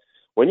 But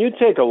when you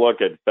take a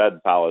look at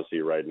Fed policy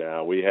right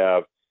now, we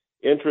have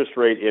interest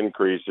rate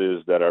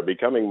increases that are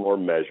becoming more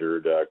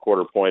measured, a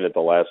quarter point at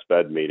the last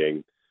Fed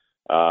meeting.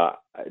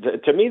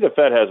 To me, the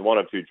Fed has one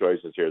of two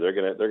choices here. They're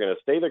going to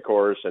stay the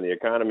course, and the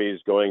economy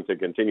is going to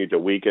continue to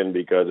weaken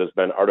because it's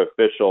been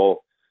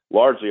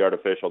largely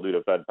artificial due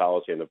to Fed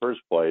policy in the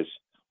first place,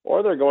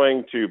 or they're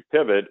going to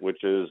pivot,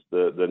 which is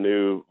the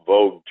new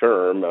vogue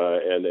term,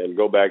 and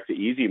go back to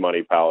easy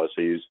money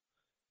policies,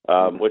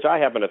 which I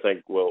happen to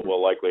think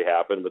will likely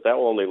happen, but that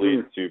will only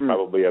lead to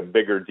probably a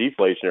bigger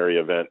deflationary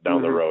event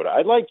down the road.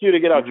 I'd like you to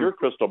get out your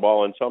crystal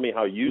ball and tell me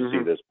how you see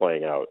this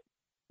playing out.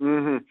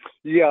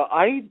 Yeah,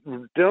 I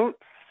don't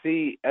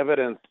see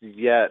evidence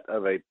yet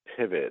of a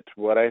pivot.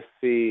 What I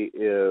see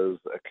is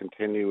a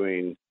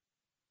continuing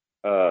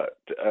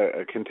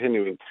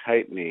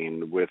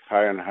tightening with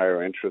higher and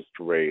higher interest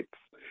rates,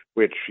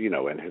 which,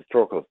 in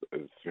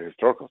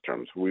historical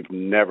terms, we've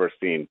never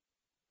seen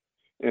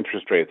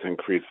interest rates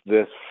increase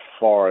this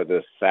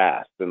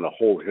fast in the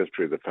whole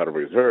history of the Federal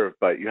Reserve.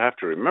 But you have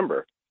to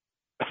remember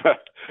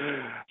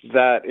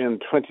that in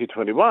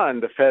 2021,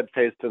 the Fed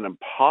faced an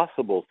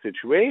impossible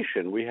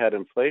situation. We had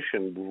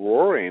inflation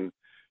roaring,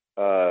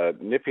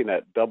 nipping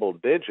at double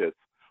digits,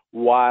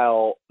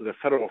 while the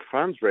federal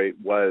funds rate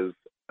was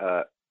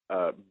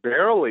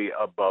barely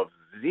above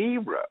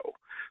zero.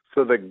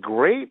 So the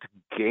great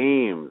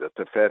game that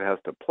the Fed has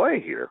to play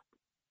here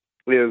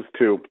is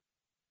to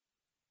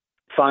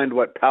find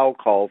what Powell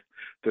calls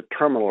the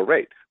terminal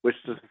rate, which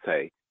is to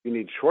say you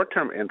need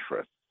short-term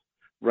interest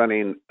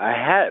running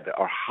ahead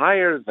or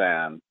higher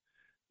than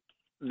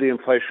the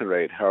inflation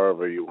rate,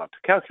 however you want to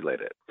calculate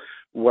it.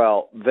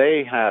 Well,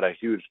 they had a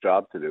huge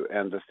job to do.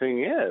 And the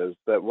thing is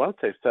that once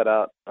they set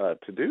out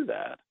to do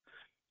that,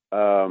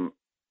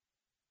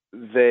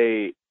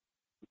 they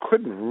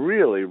couldn't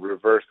really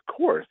reverse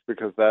course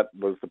because that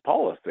was the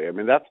policy. I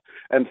mean,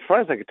 and as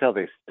far as I can tell,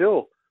 they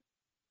still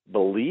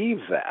believe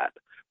that,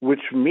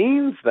 which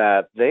means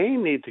that they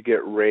need to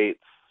get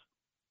rates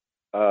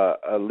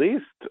at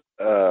least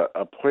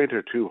a point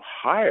or two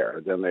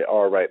higher than they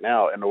are right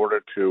now in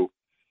order to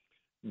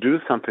do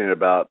something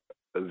about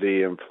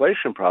the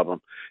inflation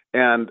problem.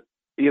 And,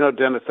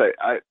 Dennis,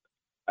 I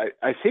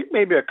think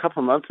maybe a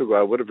couple of months ago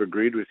I would have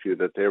agreed with you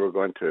that they were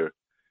going to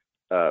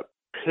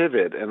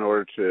pivot in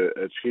order to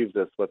achieve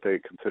this, what they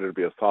consider to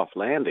be a soft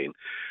landing.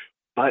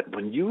 But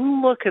when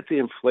you look at the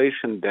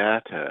inflation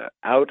data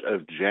out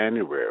of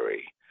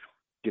January,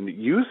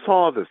 you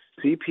saw the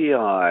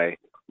CPI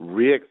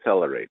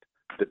reaccelerate,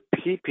 the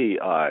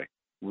PPI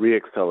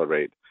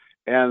reaccelerate,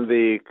 and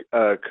the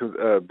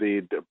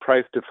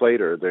price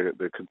deflator,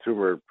 the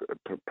consumer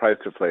price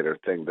deflator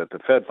thing that the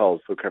Fed follows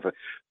so carefully,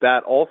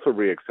 that also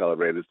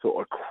reaccelerated. So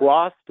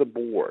across the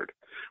board,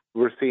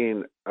 we're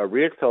seeing a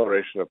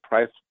reacceleration of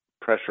price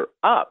pressure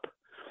up.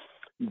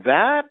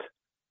 That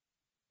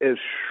is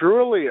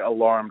surely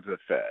alarmed the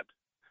Fed.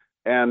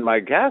 And my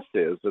guess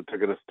is that they're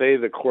going to stay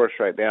the course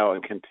right now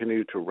and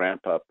continue to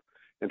ramp up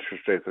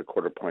interest rates a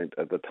quarter point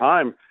at a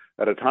time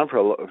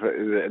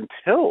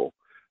until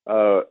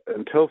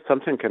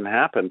something can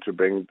happen to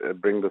bring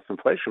this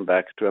inflation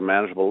back to a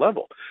manageable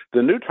level.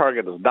 The new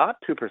target is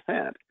not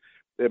 2%.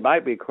 It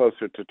might be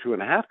closer to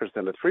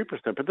 2.5% or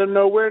 3%, but they're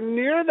nowhere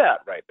near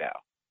that right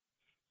now.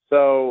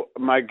 So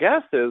my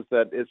guess is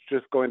that it's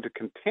just going to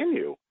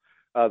continue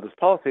this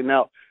policy.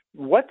 Now,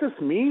 what this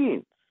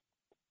means,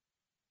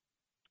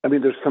 I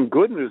mean, there's some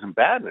good news and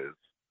bad news.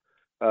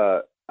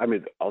 Let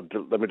me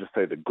just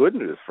say the good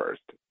news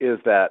first is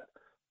that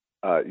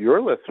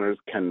your listeners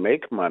can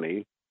make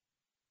money,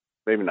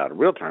 maybe not in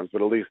real terms,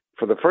 but at least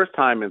for the first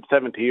time in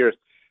 70 years,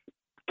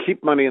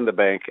 keep money in the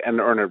bank and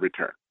earn a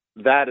return.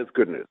 That is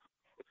good news.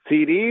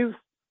 CDs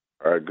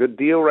are a good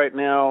deal right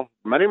now.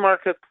 Money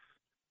markets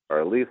are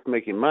at least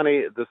making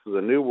money. This is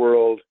a new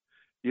world.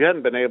 You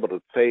hadn't been able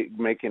to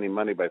make any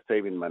money by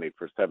saving money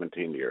for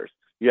 17 years.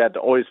 You had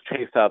to always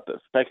chase out the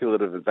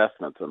speculative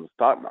investments in the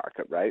stock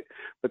market, right?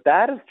 But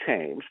that has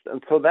changed,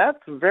 and so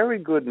that's very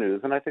good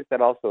news, and I think that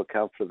also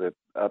accounts for the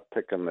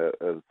uptick in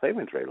the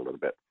savings rate a little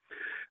bit.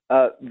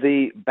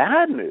 The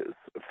bad news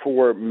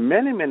for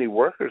many, many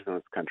workers in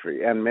this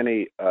country and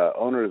many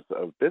owners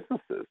of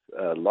businesses,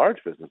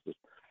 large businesses,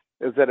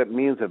 is that it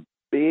means a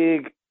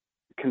big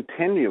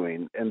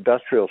continuing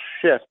industrial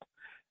shift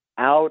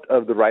out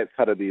of the right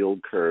side of the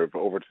yield curve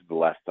over to the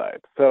left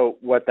side. So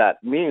what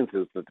that means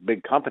is that the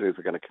big companies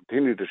are going to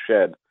continue to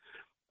shed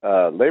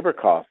labor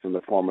costs in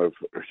the form of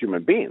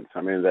human beings.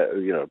 I mean,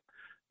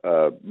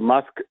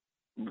 Musk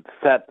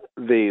set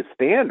the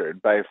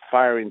standard by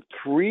firing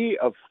 3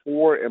 of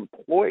 4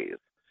 employees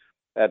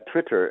at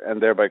Twitter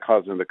and thereby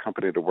causing the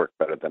company to work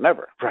better than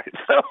ever. Right.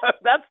 So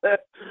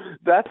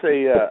that's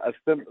a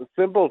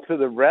symbol to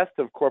the rest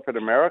of corporate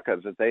America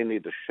that they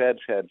need to shed.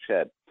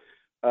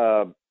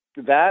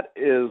 That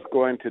is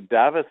going to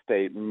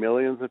devastate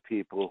millions of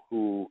people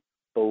who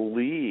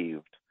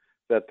believed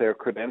that their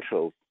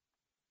credentials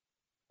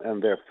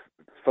and their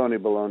phony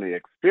baloney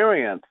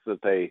experience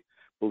that they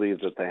believe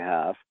that they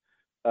have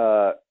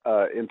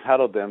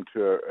entitled them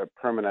to a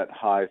permanent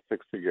high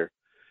 6-figure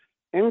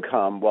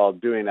income while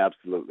doing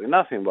absolutely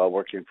nothing, while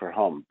working from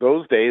home.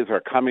 Those days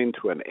are coming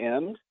to an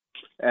end,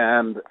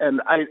 and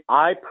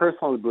I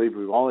personally believe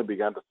we've only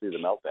begun to see the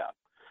meltdown.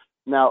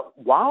 Now,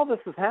 while this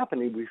is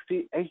happening, we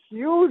see a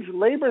huge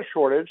labor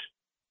shortage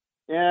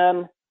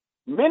in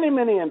many,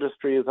 many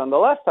industries on the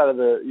left side of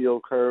the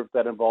yield curve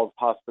that involves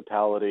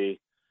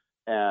hospitality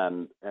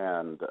and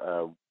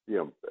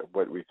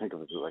what we think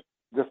of as like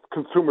just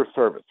consumer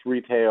service,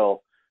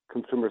 retail,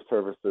 consumer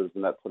services,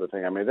 and that sort of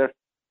thing. I mean,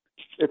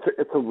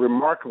 it's a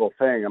remarkable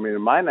thing. I mean,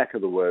 in my neck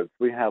of the woods,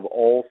 we have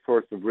all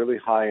sorts of really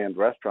high-end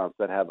restaurants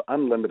that have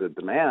unlimited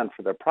demand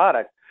for their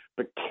product,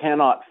 but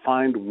cannot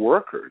find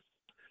workers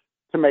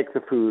to make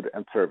the food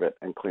and serve it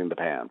and clean the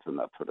pans and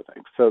that sort of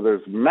thing. So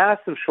there's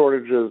massive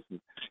shortages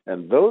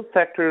in those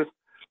sectors,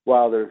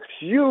 while there's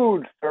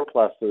huge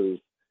surpluses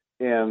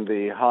in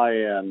the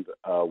high-end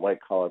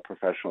white-collar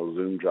professional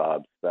Zoom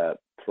jobs that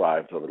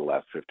thrived over the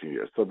last 15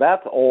 years. So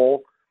that's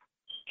all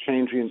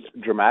changing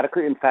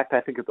dramatically. In fact,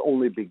 I think it's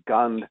only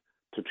begun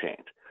to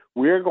change.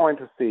 We're going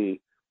to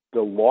see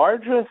the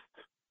largest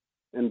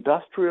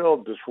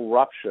industrial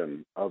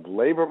disruption of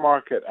labor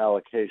market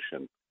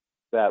allocation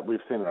that we've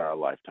seen in our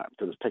lifetime.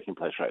 So it's taking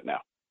place right now.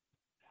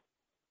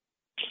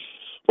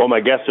 Well, my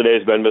guest today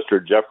has been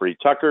Mr. Jeffrey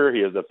Tucker.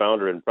 He is the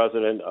founder and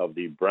president of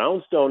the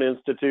Brownstone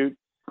Institute.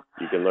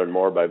 You can learn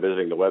more by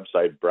visiting the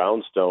website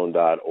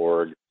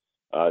brownstone.org.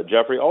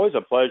 Jeffrey, always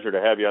a pleasure to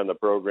have you on the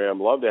program.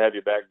 Love to have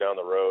you back down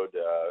the road.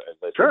 As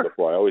I said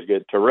before, I always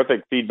get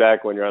terrific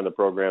feedback when you're on the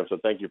program, so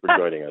thank you for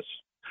joining us.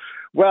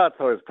 Well, it's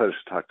always a pleasure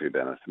to talk to you,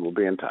 Dennis, and we'll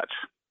be in touch.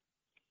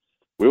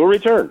 We will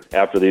return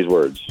after these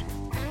words.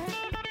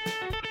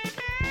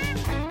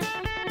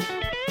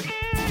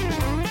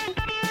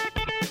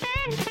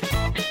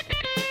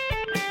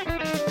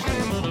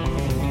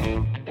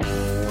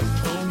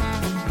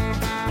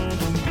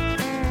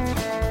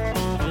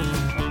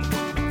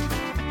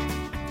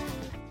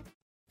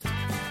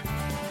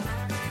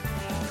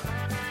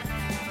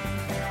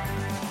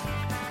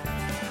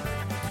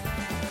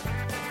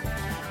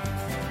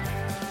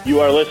 You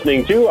are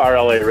listening to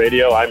RLA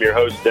Radio. I'm your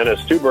host, Dennis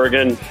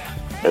Tubbergen,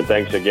 and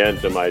thanks again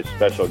to my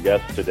special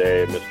guest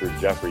today, Mr.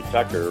 Jeffrey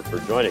Tucker, for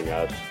joining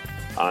us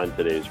on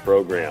today's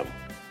program.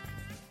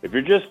 If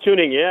you're just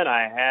tuning in,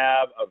 I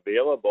have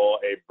available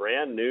a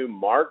brand new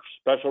March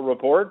special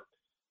report.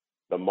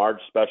 The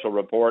March special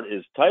report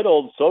is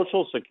titled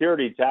Social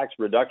Security Tax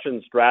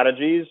Reduction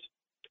Strategies.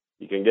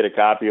 You can get a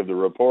copy of the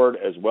report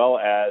as well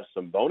as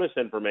some bonus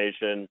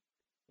information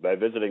by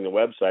visiting the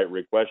website,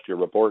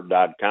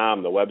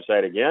 requestyourreport.com. The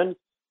website again,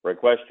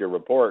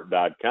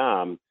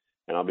 requestyourreport.com,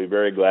 and I'll be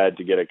very glad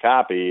to get a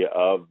copy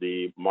of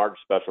the March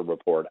special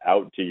report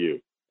out to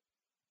you.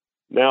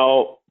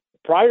 Now,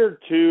 prior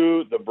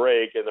to the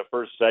break in the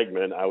first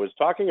segment, I was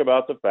talking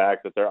about the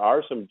fact that there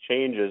are some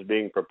changes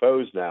being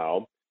proposed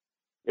now,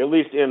 at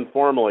least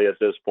informally at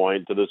this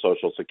point, to the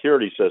Social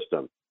Security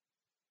system.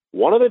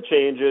 One of the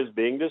changes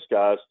being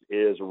discussed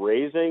is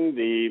raising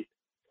the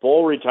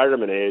full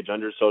retirement age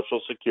under Social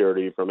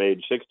Security from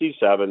age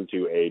 67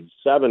 to age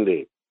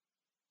 70.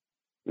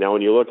 Now,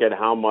 when you look at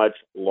how much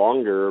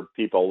longer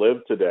people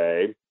live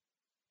today,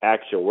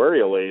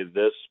 actuarially,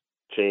 this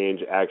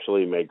change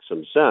actually makes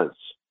some sense.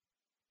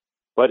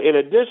 But in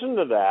addition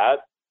to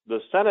that,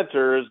 the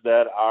senators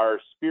that are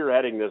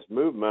spearheading this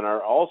movement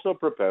are also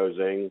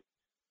proposing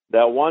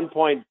that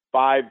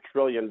 $1.5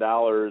 trillion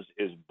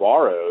is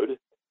borrowed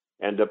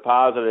and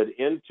deposited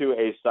into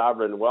a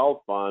sovereign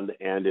wealth fund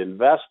and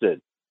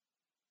invested.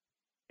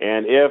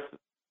 And if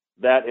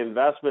that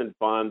investment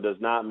fund does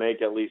not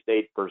make at least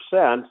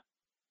 8%,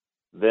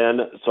 then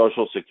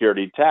Social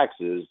Security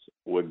taxes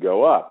would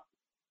go up.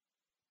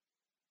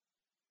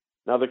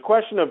 Now, the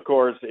question, of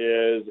course,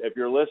 is if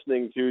you're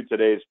listening to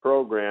today's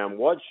program,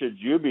 what should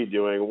you be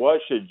doing?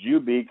 What should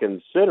you be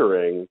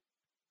considering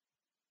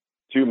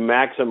to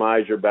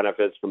maximize your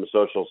benefits from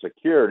Social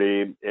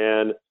Security?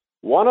 And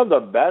one of the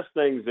best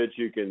things that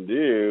you can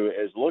do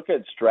is look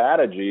at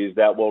strategies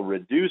that will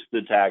reduce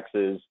the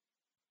taxes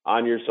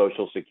on your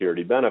Social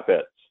Security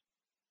benefits.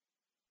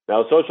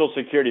 Now, Social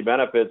Security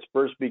benefits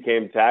first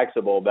became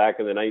taxable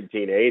back in the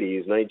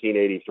 1980s,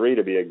 1983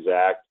 to be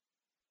exact.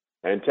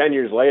 And 10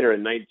 years later,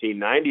 in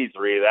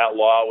 1993, that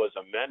law was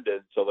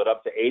amended so that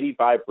up to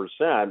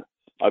 85%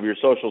 of your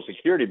Social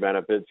Security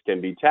benefits can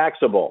be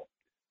taxable.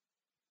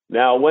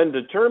 Now, when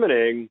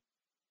determining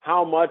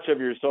how much of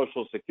your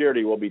Social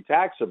Security will be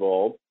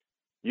taxable,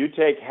 you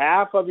take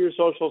half of your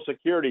Social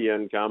Security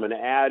income and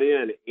add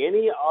in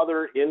any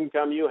other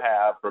income you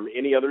have from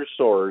any other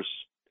source,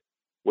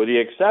 with the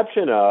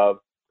exception of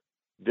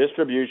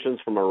distributions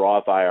from a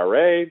Roth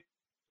IRA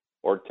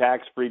or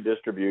tax-free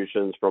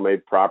distributions from a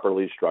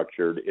properly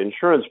structured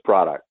insurance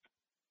product.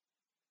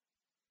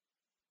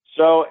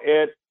 So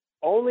it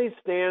only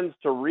stands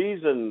to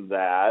reason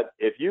that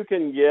if you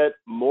can get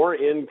more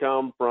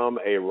income from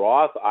a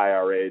Roth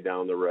IRA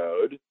down the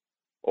road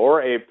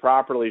or a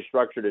properly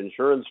structured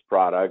insurance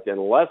product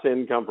and less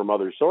income from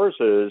other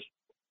sources,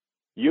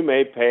 you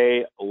may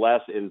pay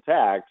less in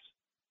tax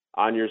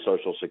on your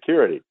Social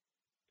Security.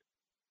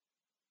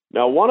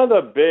 Now, one of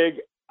the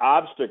big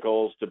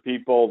obstacles to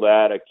people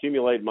that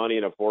accumulate money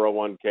in a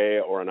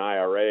 401k or an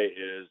IRA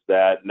is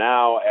that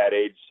now at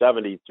age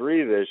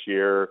 73 this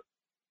year,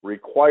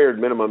 required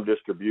minimum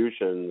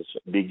distributions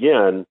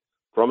begin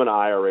from an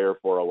IRA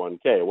or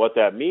 401k. What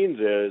that means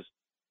is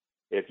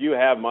if you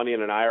have money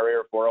in an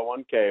IRA or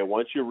 401k,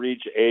 once you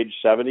reach age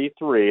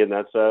 73, and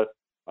that's a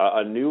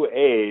new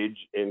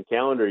age in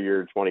calendar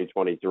year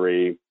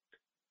 2023,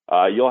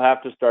 you'll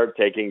have to start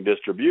taking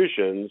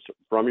distributions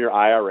from your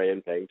IRA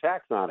and paying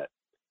tax on it.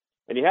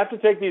 And you have to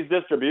take these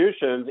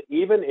distributions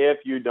even if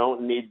you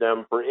don't need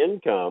them for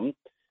income.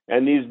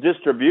 And these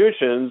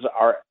distributions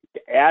are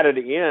added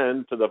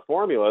in to the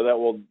formula that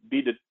will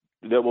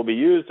be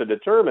used to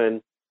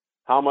determine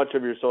how much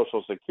of your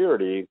Social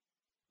Security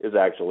is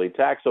actually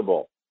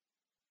taxable.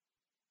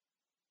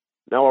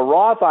 Now, a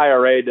Roth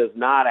IRA does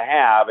not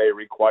have a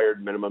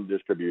required minimum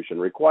distribution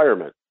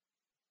requirement.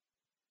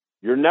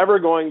 You're never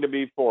going to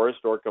be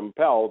forced or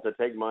compelled to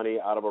take money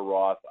out of a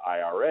Roth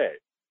IRA.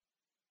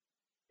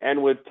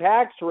 And with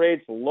tax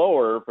rates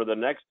lower for the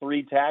next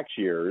 3 tax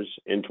years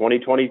in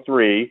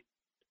 2023,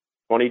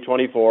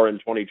 2024, and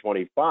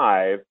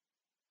 2025,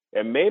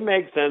 it may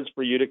make sense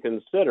for you to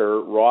consider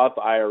Roth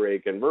IRA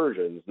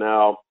conversions.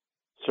 Now,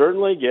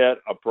 certainly get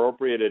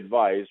appropriate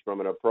advice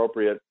from an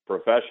appropriate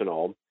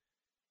professional.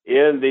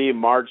 In the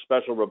March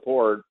special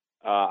report,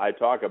 I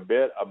talk a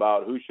bit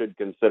about who should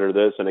consider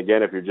this. And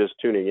again, if you're just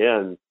tuning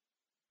in,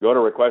 go to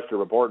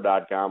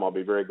requestyourreport.com. I'll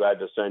be very glad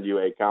to send you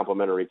a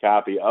complimentary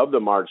copy of the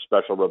March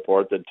special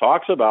report that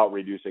talks about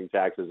reducing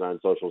taxes on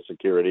Social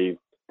Security.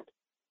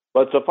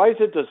 But suffice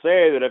it to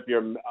say that if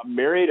you're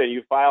married and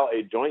you file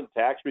a joint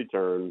tax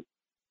return,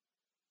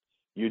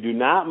 you do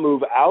not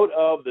move out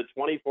of the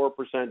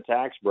 24%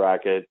 tax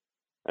bracket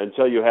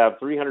until you have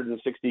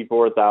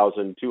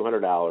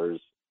 $364,200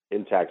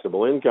 in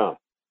taxable income.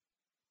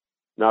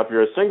 Now, if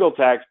you're a single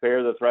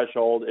taxpayer, the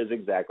threshold is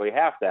exactly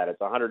half that. It's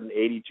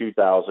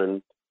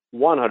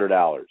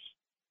 $182,100.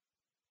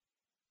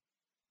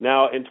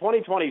 Now, in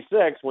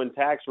 2026, when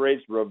tax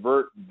rates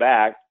revert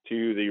back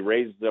to the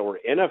rates that were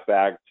in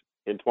effect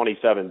in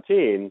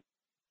 2017,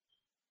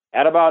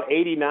 at about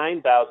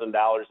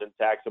 $89,000 in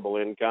taxable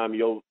income,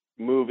 you'll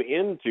move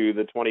into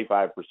the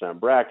 25%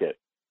 bracket.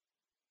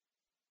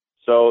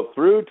 So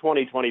through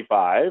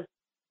 2025,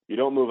 you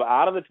don't move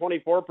out of the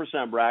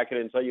 24% bracket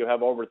until you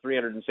have over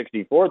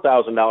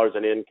 $364,000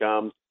 in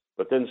income,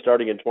 but then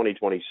starting in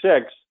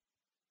 2026,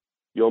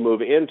 you'll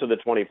move into the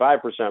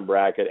 25%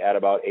 bracket at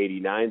about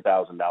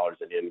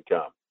 $89,000 in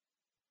income.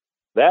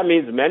 That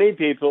means many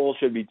people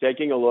should be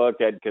taking a look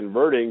at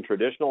converting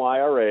traditional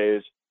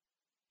IRAs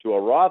to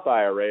a Roth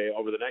IRA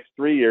over the next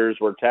 3 years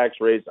where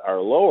tax rates are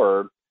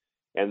lower,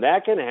 and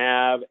that can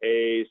have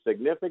a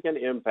significant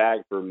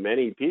impact for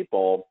many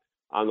people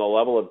on the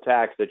level of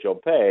tax that you'll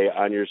pay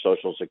on your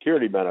Social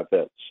Security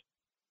benefits.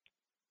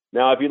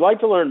 Now, if you'd like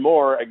to learn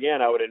more,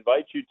 again, I would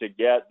invite you to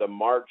get the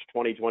March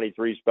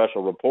 2023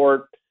 special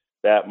report.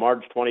 That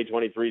March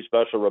 2023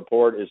 special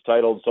report is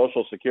titled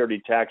Social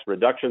Security Tax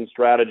Reduction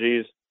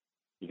Strategies.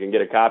 You can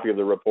get a copy of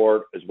the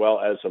report as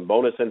well as some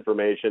bonus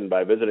information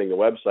by visiting the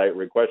website,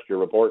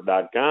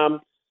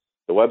 requestyourreport.com.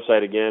 The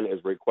website, again, is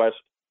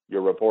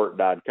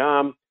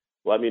requestyourreport.com.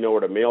 Let me know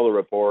where to mail the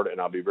report, and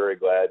I'll be very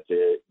glad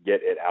to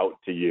get it out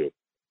to you.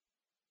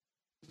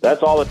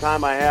 That's all the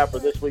time I have for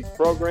this week's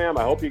program.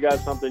 I hope you got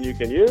something you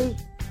can use.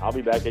 I'll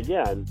be back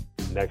again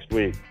next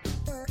week.